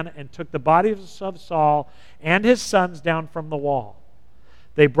Beth-shan and took the bodies of Saul and his sons down from the wall.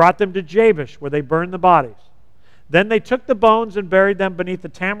 They brought them to Jabesh, where they burned the bodies. Then they took the bones and buried them beneath the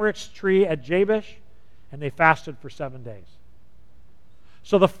tamarisk tree at Jabesh, and they fasted for 7 days."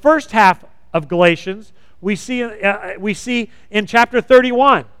 So the first half of Galatians we see in chapter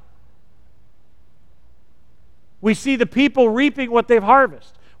 31. We see the people reaping what they've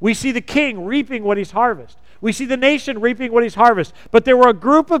harvested. We see the king reaping what he's harvested. We see the nation reaping what he's harvested. But there were a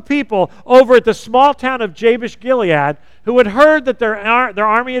group of people over at the small town of Jabesh Gilead who had heard that their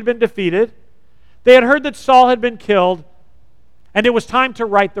army had been defeated. They had heard that Saul had been killed, and it was time to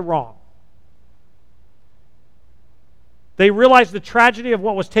right the wrong. They realized the tragedy of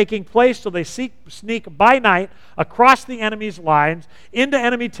what was taking place, so they sneak by night across the enemy's lines into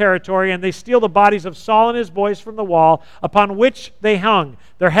enemy territory, and they steal the bodies of Saul and his boys from the wall upon which they hung,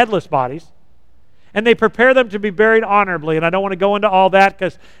 their headless bodies, and they prepare them to be buried honorably. And I don't want to go into all that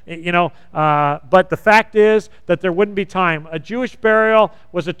because, but the fact is that there wouldn't be time. A Jewish burial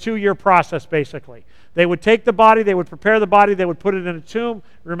was a 2-year process, basically. They would take the body, they would prepare the body, they would put it in a tomb.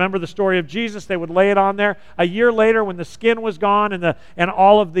 Remember the story of Jesus, they would lay it on there. A year later, when the skin was gone and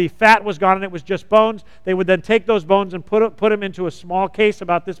all of the fat was gone and it was just bones, they would then take those bones and put them into a small case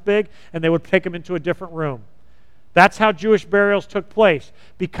about this big, and they would take them into a different room. That's how Jewish burials took place.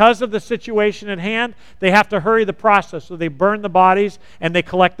 Because of the situation at hand, they have to hurry the process. So they burn the bodies and they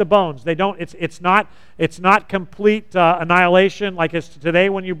collect the bones. They don't. It's not complete annihilation like it's today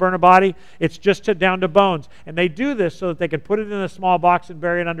when you burn a body. It's just down to bones. And they do this so that they can put it in a small box and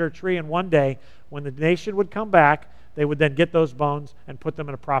bury it under a tree. And one day, when the nation would come back, they would then get those bones and put them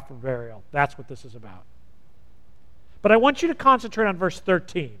in a proper burial. That's what this is about. But I want you to concentrate on verse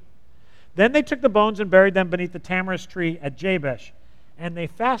 13. Then they took the bones and buried them beneath the tamarisk tree at Jabesh, and they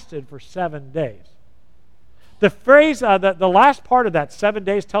fasted for 7 days. The phrase, the last part of that, 7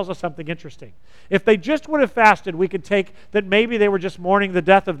 days, tells us something interesting. If they just would have fasted, we could take that maybe they were just mourning the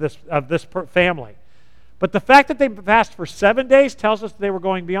death of this family. But the fact that they fasted for 7 days tells us that they were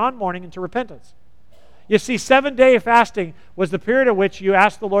going beyond mourning into repentance. You see, 7-day fasting was the period in which you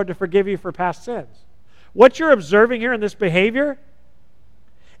asked the Lord to forgive you for past sins. What you're observing here in this behavior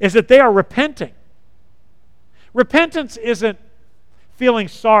is that they are repenting. Repentance isn't feeling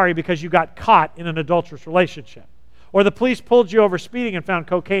sorry because you got caught in an adulterous relationship, or the police pulled you over speeding and found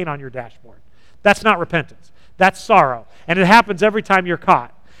cocaine on your dashboard. That's not repentance. That's sorrow. And it happens every time you're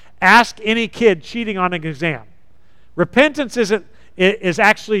caught. Ask any kid cheating on an exam. Repentance is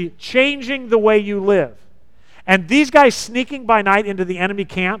actually changing the way you live. And these guys sneaking by night into the enemy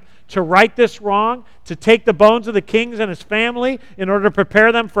camp to right this wrong, to take the bones of the king and his family in order to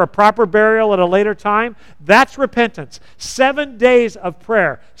prepare them for a proper burial at a later time, that's repentance. 7 days of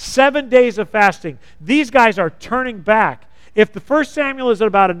prayer, 7 days of fasting. These guys are turning back. If the first Samuel is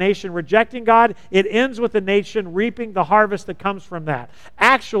about a nation rejecting God, it ends with a nation reaping the harvest that comes from that.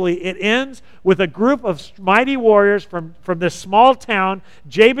 Actually, it ends with a group of mighty warriors from this small town,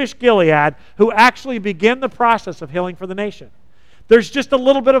 Jabesh Gilead, who actually begin the process of healing for the nation. There's just a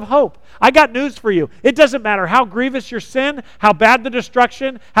little bit of hope. I got news for you. It doesn't matter how grievous your sin, how bad the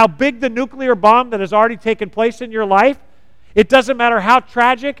destruction, how big the nuclear bomb that has already taken place in your life. It doesn't matter how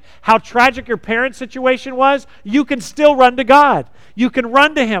tragic your parents' situation was, you can still run to God. You can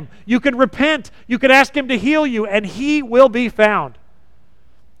run to Him. You can repent. You can ask Him to heal you, and He will be found.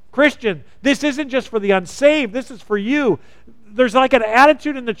 Christian, this isn't just for the unsaved. This is for you. There's like an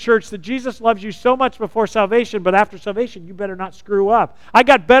attitude in the church that Jesus loves you so much before salvation, but after salvation, you better not screw up. I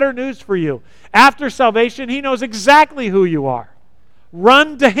got better news for you. After salvation, He knows exactly who you are.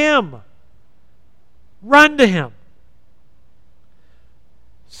 Run to Him. Run to Him.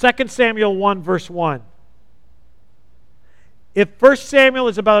 2 Samuel 1, verse 1. If 1 Samuel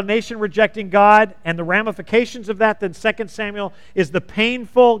is about a nation rejecting God and the ramifications of that, then 2 Samuel is the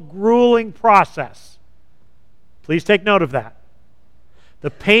painful, grueling process. Please take note of that.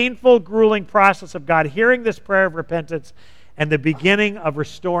 The painful, grueling process of God hearing this prayer of repentance and the beginning of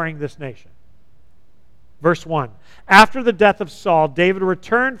restoring this nation. Verse 1. After the death of Saul, David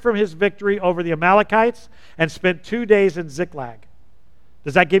returned from his victory over the Amalekites and spent 2 days in Ziklag.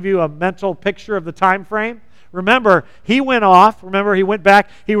 Does that give you a mental picture of the time frame? Remember, he went off. Remember, he went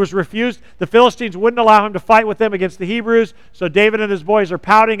back. He was refused. The Philistines wouldn't allow him to fight with them against the Hebrews. So David and his boys are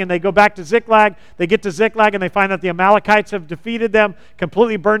pouting, and they go back to Ziklag. They get to Ziklag, and they find that the Amalekites have defeated them,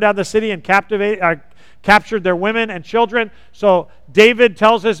 completely burned down the city, and captured their women and children. So David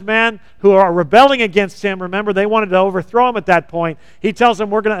tells his men who are rebelling against him, remember they wanted to overthrow him at that point, he tells them,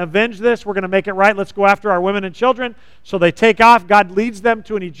 we're going to avenge this, we're going to make it right, let's go after our women and children. So they take off. God leads them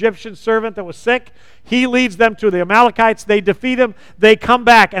to an Egyptian servant that was sick. He leads them to the Amalekites. They defeat him. They come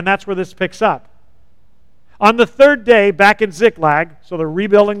back, and that's where this picks up. On the third day, back in Ziklag, so they're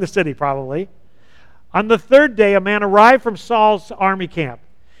rebuilding the city probably, on the third day, a man arrived from Saul's army camp.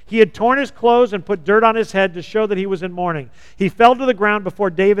 He had torn his clothes and put dirt on his head to show that he was in mourning. He fell to the ground before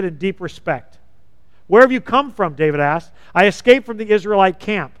David in deep respect. Where have you come from? David asked. I escaped from the Israelite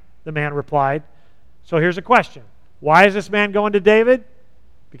camp, the man replied. So here's a question. Why is this man going to David?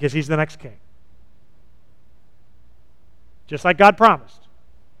 Because he's the next king. Just like God promised.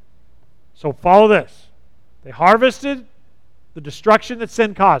 So follow this. They harvested the destruction that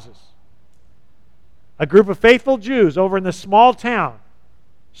sin causes. A group of faithful Jews over in this small town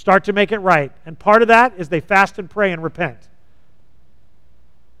start to make it right. And part of that is they fast and pray and repent.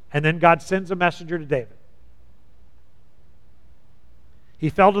 And then God sends a messenger to David. He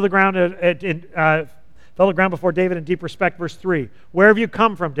fell to the ground before David in deep respect. Verse 3. Where have you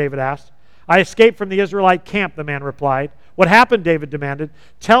come from? David asked. I escaped from the Israelite camp, the man replied. What happened? David demanded.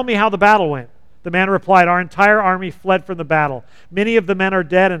 Tell me how the battle went. The man replied, our entire army fled from the battle. Many of the men are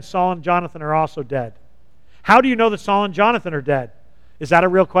dead, and Saul and Jonathan are also dead. How do you know that Saul and Jonathan are dead? Is that a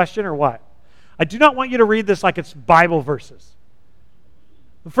real question or what? I do not want you to read this like it's Bible verses.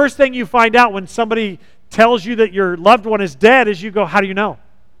 The first thing you find out when somebody tells you that your loved one is dead is you go, how do you know?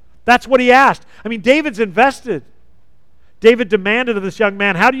 That's what he asked. I mean, David's invested. David demanded of this young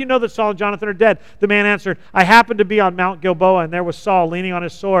man, how do you know that Saul and Jonathan are dead? The man answered, I happened to be on Mount Gilboa, and there was Saul leaning on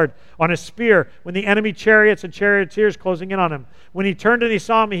his sword, on his spear, when the enemy chariots and charioteers closing in on him. When he turned and he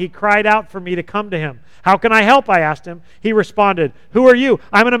saw me, he cried out for me to come to him. How can I help? I asked him. He responded, who are you?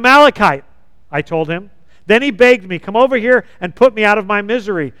 I'm an Amalekite, I told him. Then he begged me, come over here and put me out of my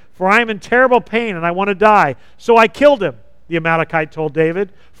misery, for I am in terrible pain and I want to die. So I killed him, the Amalekite told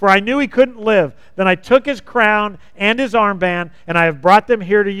David, for I knew he couldn't live. Then I took his crown and his armband, and I have brought them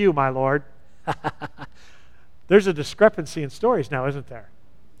here to you, my Lord. There's a discrepancy in stories now, isn't there?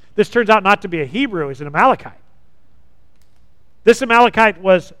 This turns out not to be a Hebrew, he's an Amalekite. This Amalekite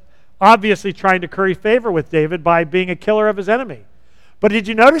was obviously trying to curry favor with David by being a killer of his enemy. But did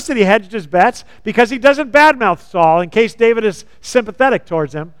you notice that he hedged his bets? Because he doesn't badmouth Saul in case David is sympathetic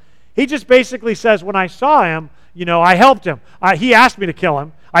towards him. He just basically says, when I saw him, I helped him. He asked me to kill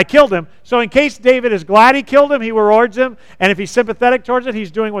him. I killed him. So in case David is glad he killed him, he rewards him. And if he's sympathetic towards it,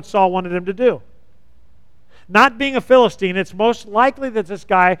 he's doing what Saul wanted him to do. Not being a Philistine, it's most likely that this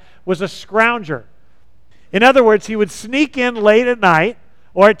guy was a scrounger. In other words, he would sneak in late at night,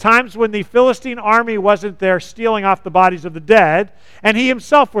 or at times when the Philistine army wasn't there stealing off the bodies of the dead, and he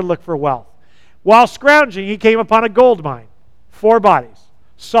himself would look for wealth. While scrounging, he came upon a gold mine. 4 bodies.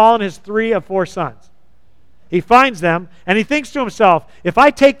 Saul and his 3 of 4 sons. He finds them, and he thinks to himself, if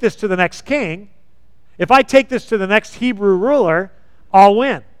I take this to the next king, if I take this to the next Hebrew ruler, I'll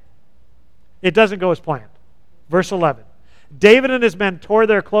win. It doesn't go as planned. Verse 11. David and his men tore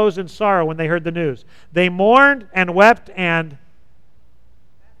their clothes in sorrow when they heard the news. They mourned and wept and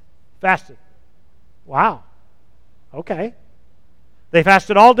fasted. Wow. Okay. They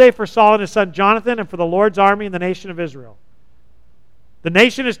fasted all day for Saul and his son Jonathan and for the Lord's army and the nation of Israel. The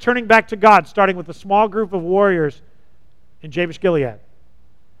nation is turning back to God, starting with a small group of warriors in Jabesh Gilead.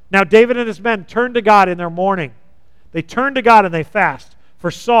 Now David and his men turn to God in their mourning. They turn to God and they fast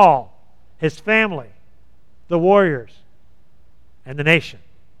for Saul, his family, the warriors, and the nation.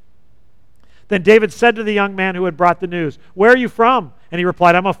 Then David said to the young man who had brought the news, where are you from? And he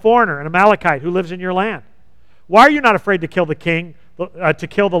replied, I'm a foreigner, an Amalekite who lives in your land. Why are you not afraid to kill the king, to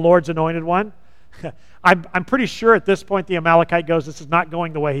kill the Lord's anointed one? I'm pretty sure at this point the Amalekite goes, this is not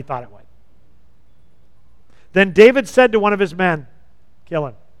going the way he thought it would. Then David said to one of his men, kill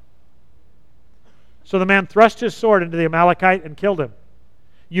him. So the man thrust his sword into the Amalekite and killed him.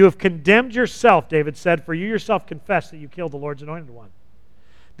 You have condemned yourself, David said, for you yourself confessed that you killed the Lord's anointed one.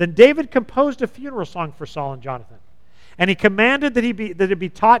 Then David composed a funeral song for Saul and Jonathan, and he commanded that it be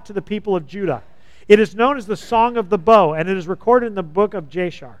taught to the people of Judah. It is known as the Song of the Bow, and it is recorded in the book of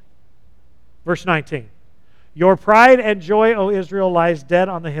Jashar. Verse 19. Your pride and joy, O Israel, lies dead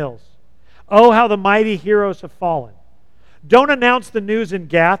on the hills. Oh, how the mighty heroes have fallen. Don't announce the news in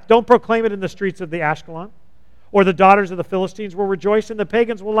Gath. Don't proclaim it in the streets of the Ashkelon. Or the daughters of the Philistines will rejoice, and the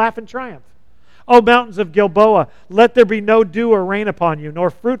pagans will laugh in triumph. O mountains of Gilboa, let there be no dew or rain upon you, nor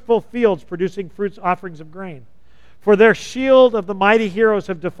fruitful fields producing fruits offerings of grain. For their shield of the mighty heroes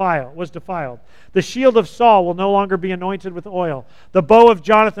was defiled. The shield of Saul will no longer be anointed with oil. The bow of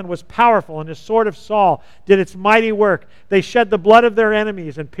Jonathan was powerful, and his sword of Saul did its mighty work. They shed the blood of their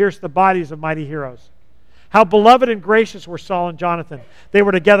enemies and pierced the bodies of mighty heroes. How beloved and gracious were Saul and Jonathan. They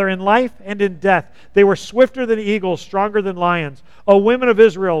were together in life and in death. They were swifter than eagles, stronger than lions. O women of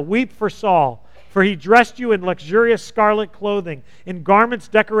Israel, weep for Saul, for he dressed you in luxurious scarlet clothing, in garments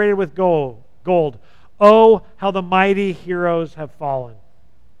decorated with gold. Oh, how the mighty heroes have fallen.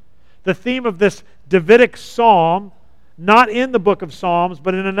 The theme of this Davidic psalm, not in the book of Psalms,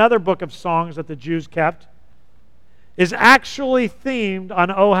 but in another book of songs that the Jews kept, is actually themed on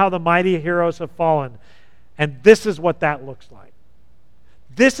oh, how the mighty heroes have fallen. And this is what that looks like.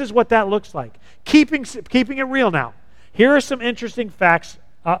 This is what that looks like. Keeping it real now. Here are some interesting facts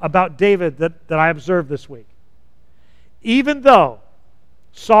about David that I observed this week. Even though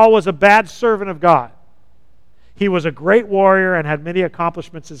Saul was a bad servant of God, he was a great warrior and had many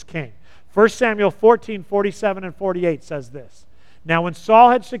accomplishments as king. 1 Samuel 14, 47 and 48 says this. Now when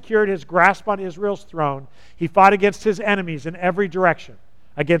Saul had secured his grasp on Israel's throne, he fought against his enemies in every direction.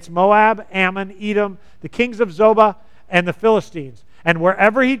 against Moab, Ammon, Edom, the kings of Zobah, and the Philistines. And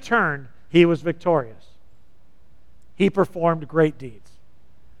wherever he turned, he was victorious. He performed great deeds.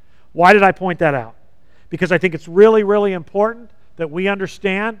 Why did I point that out? Because I think it's really, really important that we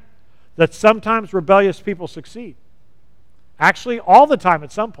understand that sometimes rebellious people succeed. Actually, all the time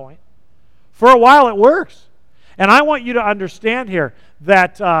at some point. For a while it works. And I want you to understand here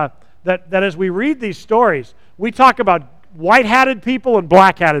that as we read these stories, we talk about white-hatted people and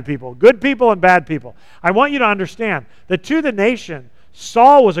black-hatted people, good people and bad people. I want you to understand that to the nation,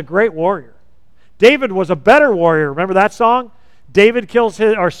 Saul was a great warrior. David was a better warrior. Remember that song?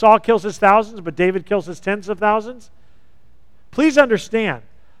 Saul kills his thousands, but David kills his tens of thousands. Please understand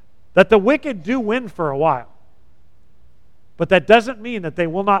that the wicked do win for a while. But that doesn't mean that they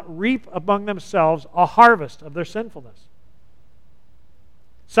will not reap among themselves a harvest of their sinfulness.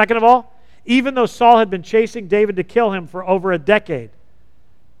 Second of all, even though Saul had been chasing David to kill him for over a decade,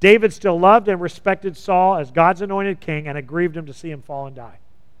 David still loved and respected Saul as God's anointed king, and it grieved him to see him fall and die.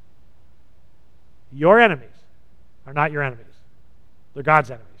 Your enemies are not your enemies. They're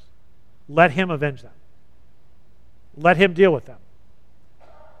God's enemies. Let him avenge them. Let him deal with them.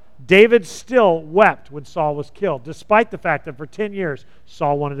 David still wept when Saul was killed, despite the fact that for 10 years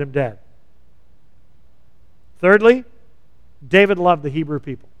Saul wanted him dead. Thirdly, David loved the Hebrew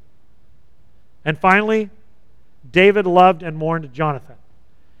people. And finally, David loved and mourned Jonathan.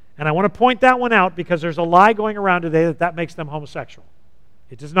 And I want to point that one out because there's a lie going around today that makes them homosexual.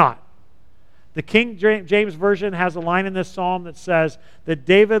 It does not. The King James Version has a line in this psalm that says that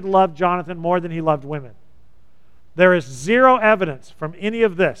David loved Jonathan more than he loved women. There is zero evidence from any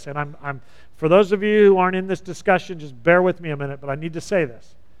of this, and I'm for those of you who aren't in this discussion, just bear with me a minute, but I need to say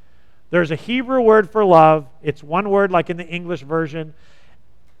this. There's a Hebrew word for love. It's one word like in the English version,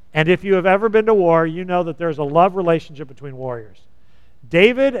 and if you have ever been to war, you know that there's a love relationship between warriors.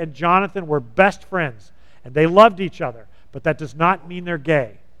 David and Jonathan were best friends, and they loved each other, but that does not mean they're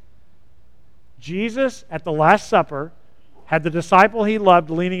gay. Jesus, at the Last Supper, had the disciple he loved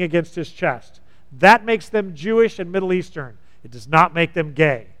leaning against his chest. That makes them Jewish and Middle Eastern. It does not make them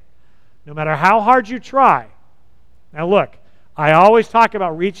gay. No matter how hard you try. Now look, I always talk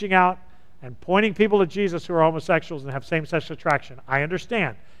about reaching out and pointing people to Jesus who are homosexuals and have same-sex attraction. I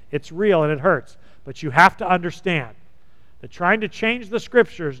understand. It's real and it hurts. But you have to understand that trying to change the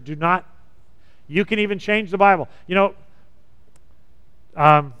Scriptures do not... You can even change the Bible. You know,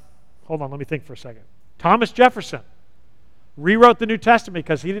 hold on, let me think for a second. Thomas Jefferson rewrote the New Testament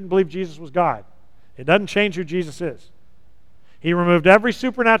because he didn't believe Jesus was God. It doesn't change who Jesus is. He removed every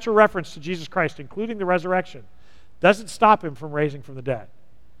supernatural reference to Jesus Christ, including the resurrection. Doesn't stop him from raising from the dead.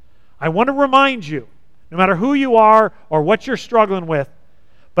 I want to remind you, no matter who you are or what you're struggling with,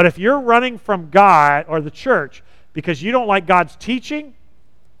 but if you're running from God or the church because you don't like God's teaching,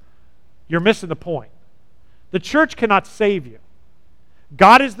 you're missing the point. The church cannot save you.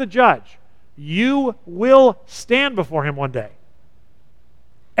 God is the judge. You will stand before Him one day.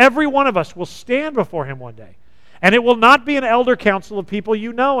 Every one of us will stand before Him one day. And it will not be an elder council of people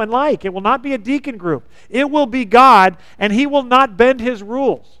you know and like. It will not be a deacon group. It will be God, and He will not bend His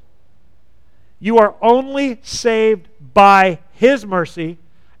rules. You are only saved by His mercy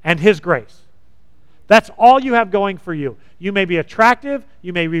and His grace. That's all you have going for you. You may be attractive,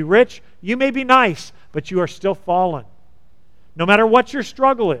 you may be rich, you may be nice, but you are still fallen. No matter what your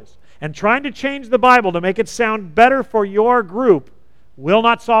struggle is. And trying to change the Bible to make it sound better for your group will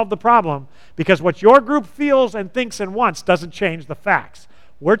not solve the problem, because what your group feels and thinks and wants doesn't change the facts.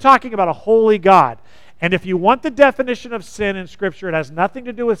 We're talking about a holy God. And if you want the definition of sin in Scripture, it has nothing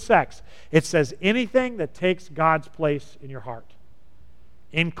to do with sex. It says anything that takes God's place in your heart,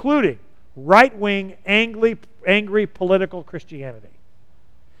 including right-wing, angry political Christianity.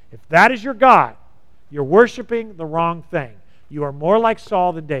 If that is your God, you're worshiping the wrong thing. You are more like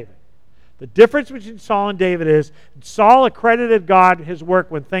Saul than David. The difference between Saul and David is Saul accredited God his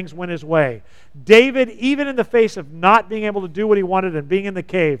work when things went his way. David, even in the face of not being able to do what he wanted and being in the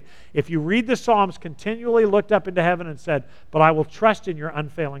cave, if you read the Psalms, continually looked up into heaven and said, "But I will trust in your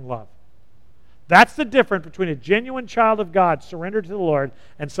unfailing love." That's the difference between a genuine child of God surrendered to the Lord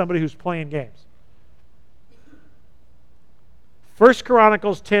and somebody who's playing games. 1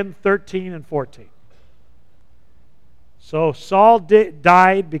 Chronicles 10, 13, and 14. So Saul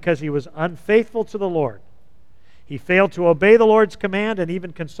died because he was unfaithful to the Lord. He failed to obey the Lord's command and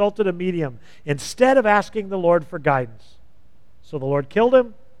even consulted a medium instead of asking the Lord for guidance. So the Lord killed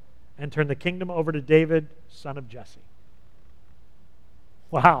him and turned the kingdom over to David, son of Jesse.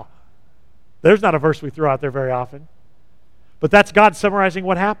 Wow. There's not a verse we throw out there very often. But that's God summarizing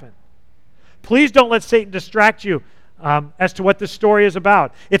what happened. Please don't let Satan distract you as to what this story is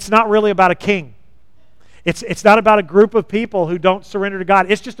about. It's not really about a king. It's not about a group of people who don't surrender to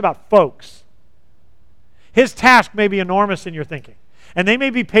God. It's just about folks. His task may be enormous in your thinking. And they may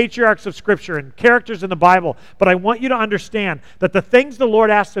be patriarchs of Scripture and characters in the Bible, but I want you to understand that the things the Lord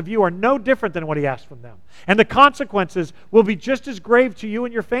asks of you are no different than what He asks from them. And the consequences will be just as grave to you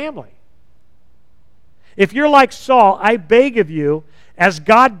and your family. If you're like Saul, I beg of you, as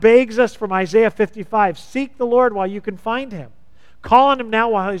God begs us from Isaiah 55, seek the Lord while you can find Him. Call on Him now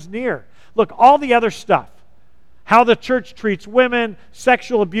while He's near. Look, all the other stuff, how the church treats women,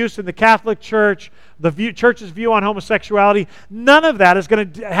 sexual abuse in the Catholic Church, the church's view on homosexuality, none of that is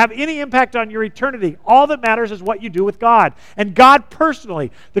going to have any impact on your eternity. All that matters is what you do with God. And God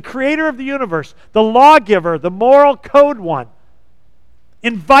personally, the creator of the universe, the lawgiver, the moral code one,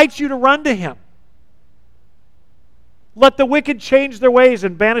 invites you to run to Him. Let the wicked change their ways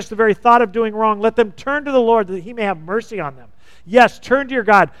and banish the very thought of doing wrong. Let them turn to the Lord that He may have mercy on them. Yes, turn to your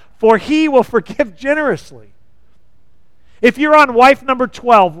God, for He will forgive generously. If you're on wife number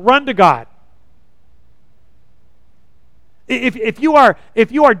 12, run to God. If you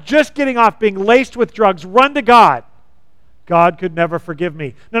are just getting off being laced with drugs, run to God. God could never forgive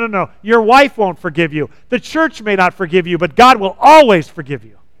me. No. Your wife won't forgive you. The church may not forgive you, but God will always forgive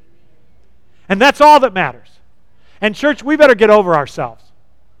you. And that's all that matters. And church, we better get over ourselves.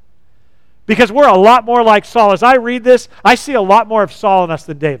 Because we're a lot more like Saul. As I read this, I see a lot more of Saul in us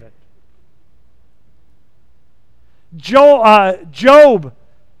than David. Job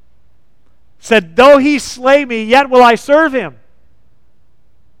said, though he slay me, yet will I serve him.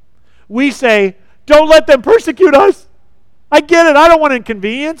 We say, don't let them persecute us. I get it. I don't want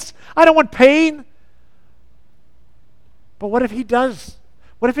inconvenience. I don't want pain. But what if he does?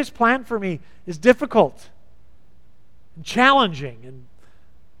 What if his plan for me is difficult and challenging? And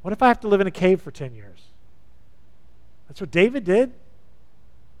what if I have to live in a cave for 10 years? That's what David did.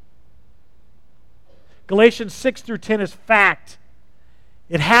 Galatians 6 through 10 is fact.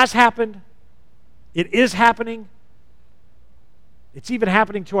 It has happened. It is happening. It's even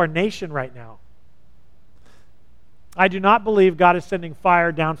happening to our nation right now. I do not believe God is sending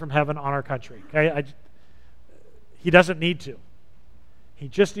fire down from heaven on our country. Okay? He doesn't need to. He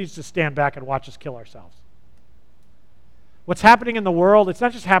just needs to stand back and watch us kill ourselves. What's happening in the world, it's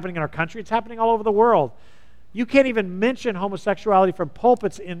not just happening in our country, it's happening all over the world. You can't even mention homosexuality from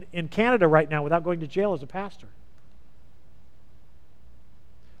pulpits in Canada right now without going to jail as a pastor.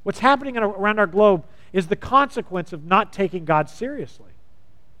 What's happening around our globe is the consequence of not taking God seriously.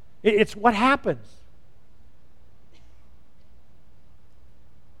 It's what happens.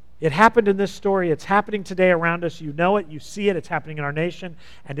 It happened in this story. It's happening today around us. You know it. You see it. It's happening in our nation.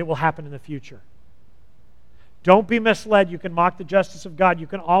 And it will happen in the future. Don't be misled. You can mock the justice of God.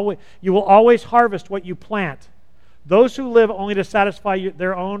 You will always harvest what you plant. Those who live only to satisfy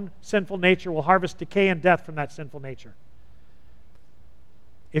their own sinful nature will harvest decay and death from that sinful nature.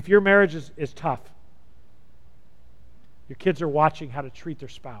 If your marriage is tough, your kids are watching how to treat their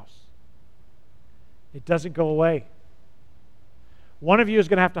spouse. It doesn't go away. One of you is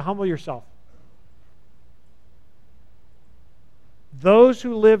going to have to humble yourself. Those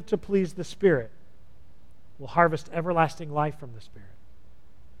who live to please the Spirit will harvest everlasting life from the Spirit.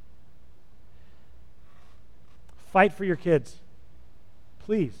 Fight for your kids.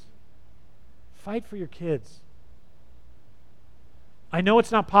 Please. Fight for your kids. I know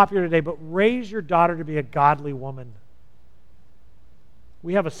it's not popular today, but raise your daughter to be a godly woman.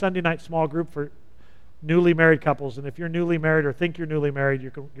 We have a Sunday night small group for newly married couples, and if you're newly married or think you're newly married,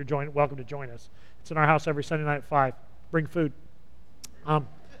 you're welcome to join us. It's in our house every Sunday night at 5. Bring food.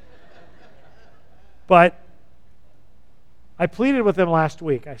 But I pleaded with them last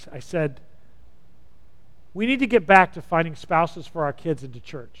week. I said, we need to get back to finding spouses for our kids into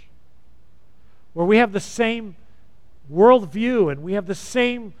church, where we have the same worldview and we have the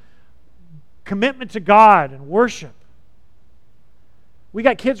same commitment to God and worship. We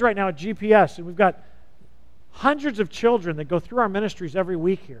got kids right now at GPS, and we've got hundreds of children that go through our ministries every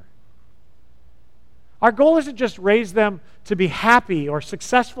week here. Our goal isn't just raise them to be happy or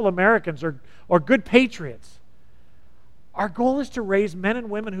successful Americans or good patriots. Our goal is to raise men and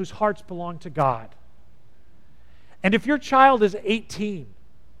women whose hearts belong to God. And if your child is 18,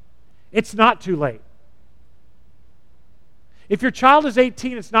 it's not too late. If your child is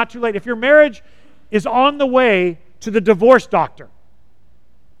 18, it's not too late. If your marriage is on the way to the divorce doctor,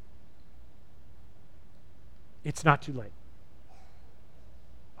 it's not too late.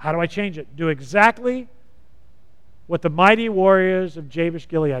 How do I change it? Do exactly what the mighty warriors of Jabesh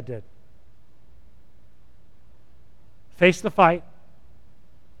Gilead did. Face the fight.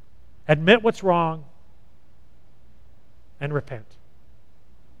 Admit what's wrong. and repent.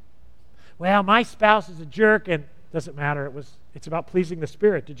 Well, my spouse is a jerk, and it doesn't matter. It's about pleasing the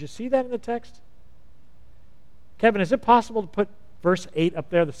Spirit. Did you see that in the text? Kevin, is it possible to put verse 8 up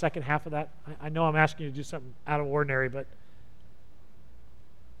there, the second half of that? I know I'm asking you to do something out of ordinary,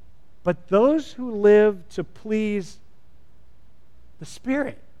 but those who live to please the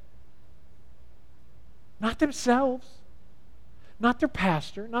Spirit, not themselves, not their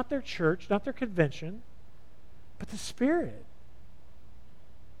pastor, not their church, not their convention, but the Spirit.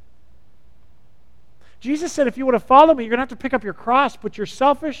 Jesus said, if you want to follow me, you're going to have to pick up your cross, put your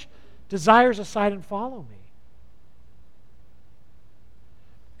selfish desires aside and follow me.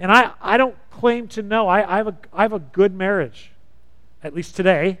 And I don't claim to know. I have a good marriage, at least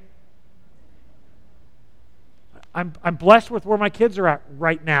today. I'm blessed with where my kids are at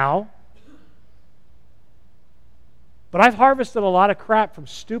right now. But I've harvested a lot of crap from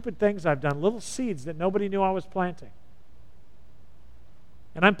stupid things I've done, little seeds that nobody knew I was planting.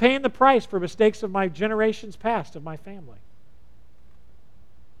 And I'm paying the price for mistakes of my generations past, of my family.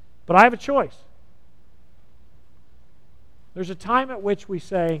 But I have a choice. There's a time at which we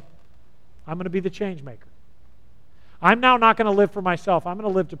say, I'm going to be the change maker. I'm now not going to live for myself. I'm going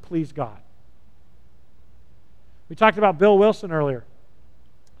to live to please God. We talked about Bill Wilson earlier.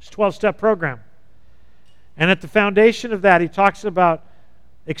 It's a 12-step program. And at the foundation of that, he talks about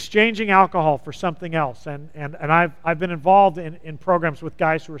exchanging alcohol for something else. And I've been involved in programs with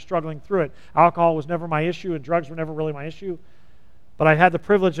guys who are struggling through it. Alcohol was never my issue, and drugs were never really my issue. But I had the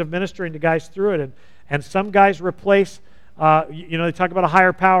privilege of ministering to guys through it. And some guys replace, they talk about a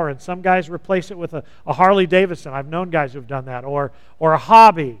higher power, and some guys replace it with a Harley Davidson. I've known guys who've done that. Or a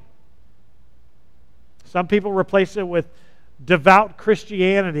hobby. Some people replace it with devout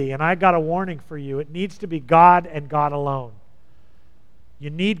Christianity, and I got a warning for you. It needs to be God and God alone. You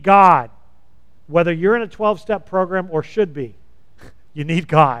need God. Whether you're in a 12-step program or should be, you need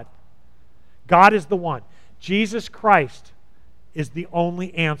God. God is the one. Jesus Christ is the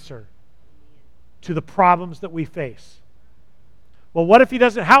only answer to the problems that we face. Well, what if He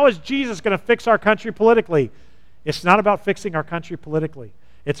doesn't? How is Jesus going to fix our country politically? It's not about fixing our country politically.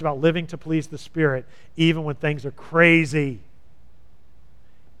 It's about living to please the Spirit, even when things are crazy.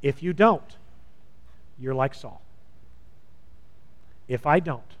 If you don't, you're like Saul. If I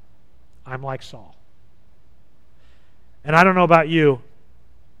don't, I'm like Saul. And I don't know about you,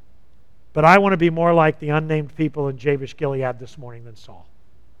 but I want to be more like the unnamed people in Jabesh Gilead this morning than Saul.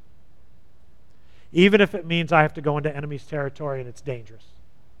 Even if it means I have to go into enemy's territory and it's dangerous.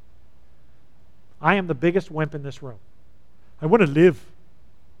 I am the biggest wimp in this room. I want to live.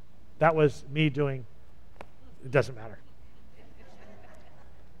 That was me doing, it doesn't matter.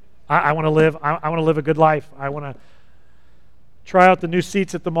 I want to live. I want to live a good life. I want to try out the new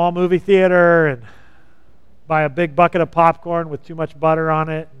seats at the mall movie theater and buy a big bucket of popcorn with too much butter on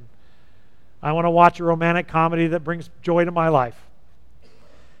it. And I want to watch a romantic comedy that brings joy to my life.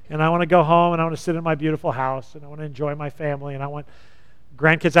 And I want to go home and I want to sit in my beautiful house and I want to enjoy my family and I want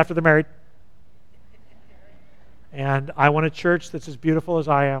grandkids after they're married. And I want a church that's as beautiful as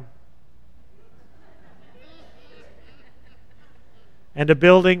I am. And a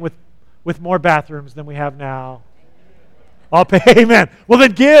building with more bathrooms than we have now. I'll pay, amen. Well,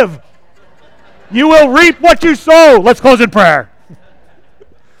 then give. You will reap what you sow. Let's close in prayer.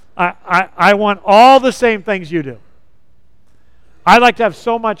 I want all the same things you do. I like to have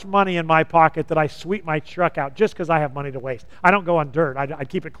so much money in my pocket that I sweep my truck out just because I have money to waste. I don't go on dirt. I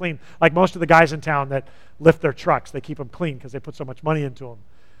keep it clean. Like most of the guys in town that lift their trucks, they keep them clean because they put so much money into them.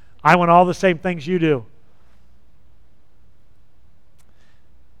 I want all the same things you do.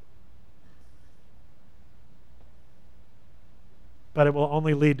 But it will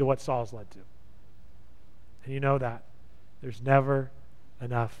only lead to what Saul's led to. And you know that. There's never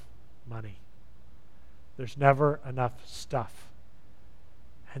enough money. There's never enough stuff.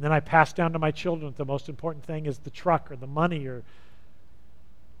 And then I pass down to my children that the most important thing is the truck or the money or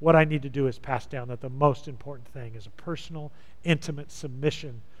what I need to do is pass down that the most important thing is a personal, intimate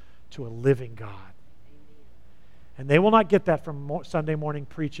submission to a living God. And they will not get that from Sunday morning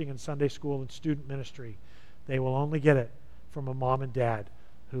preaching and Sunday school and student ministry. They will only get it from a mom and dad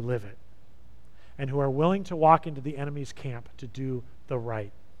who live it and who are willing to walk into the enemy's camp to do the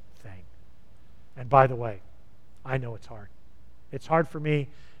right thing. And by the way, I know it's hard. It's hard for me,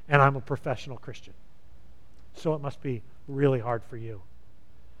 and I'm a professional Christian. So it must be really hard for you.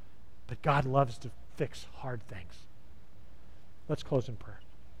 But God loves to fix hard things. Let's close in prayer.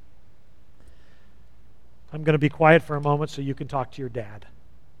 I'm going to be quiet for a moment so you can talk to your dad.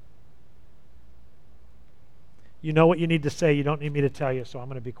 You know what you need to say. You don't need me to tell you, so I'm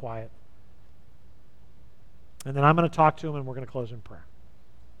going to be quiet. And then I'm going to talk to them, and we're going to close in prayer.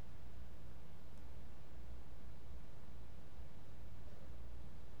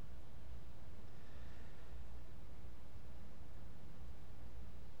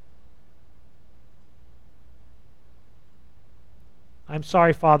 I'm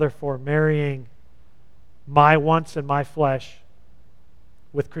sorry, Father, for marrying my wants and my flesh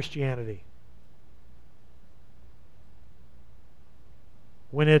with Christianity.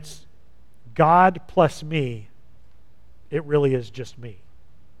 When it's God plus me, it really is just me.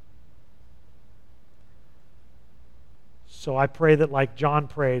 So I pray that, like John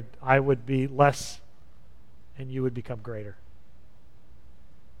prayed, I would be less and you would become greater.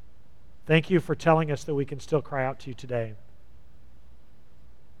 Thank you for telling us that we can still cry out to you today.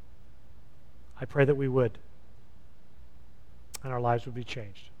 I pray that we would, and our lives would be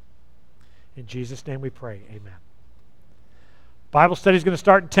changed. In Jesus' name we pray, amen. Bible study is going to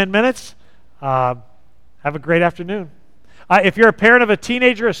start in 10 minutes. Have a great afternoon. If you're a parent of a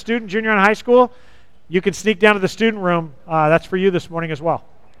teenager, a student, junior in high school, you can sneak down to the student room. That's for you this morning as well.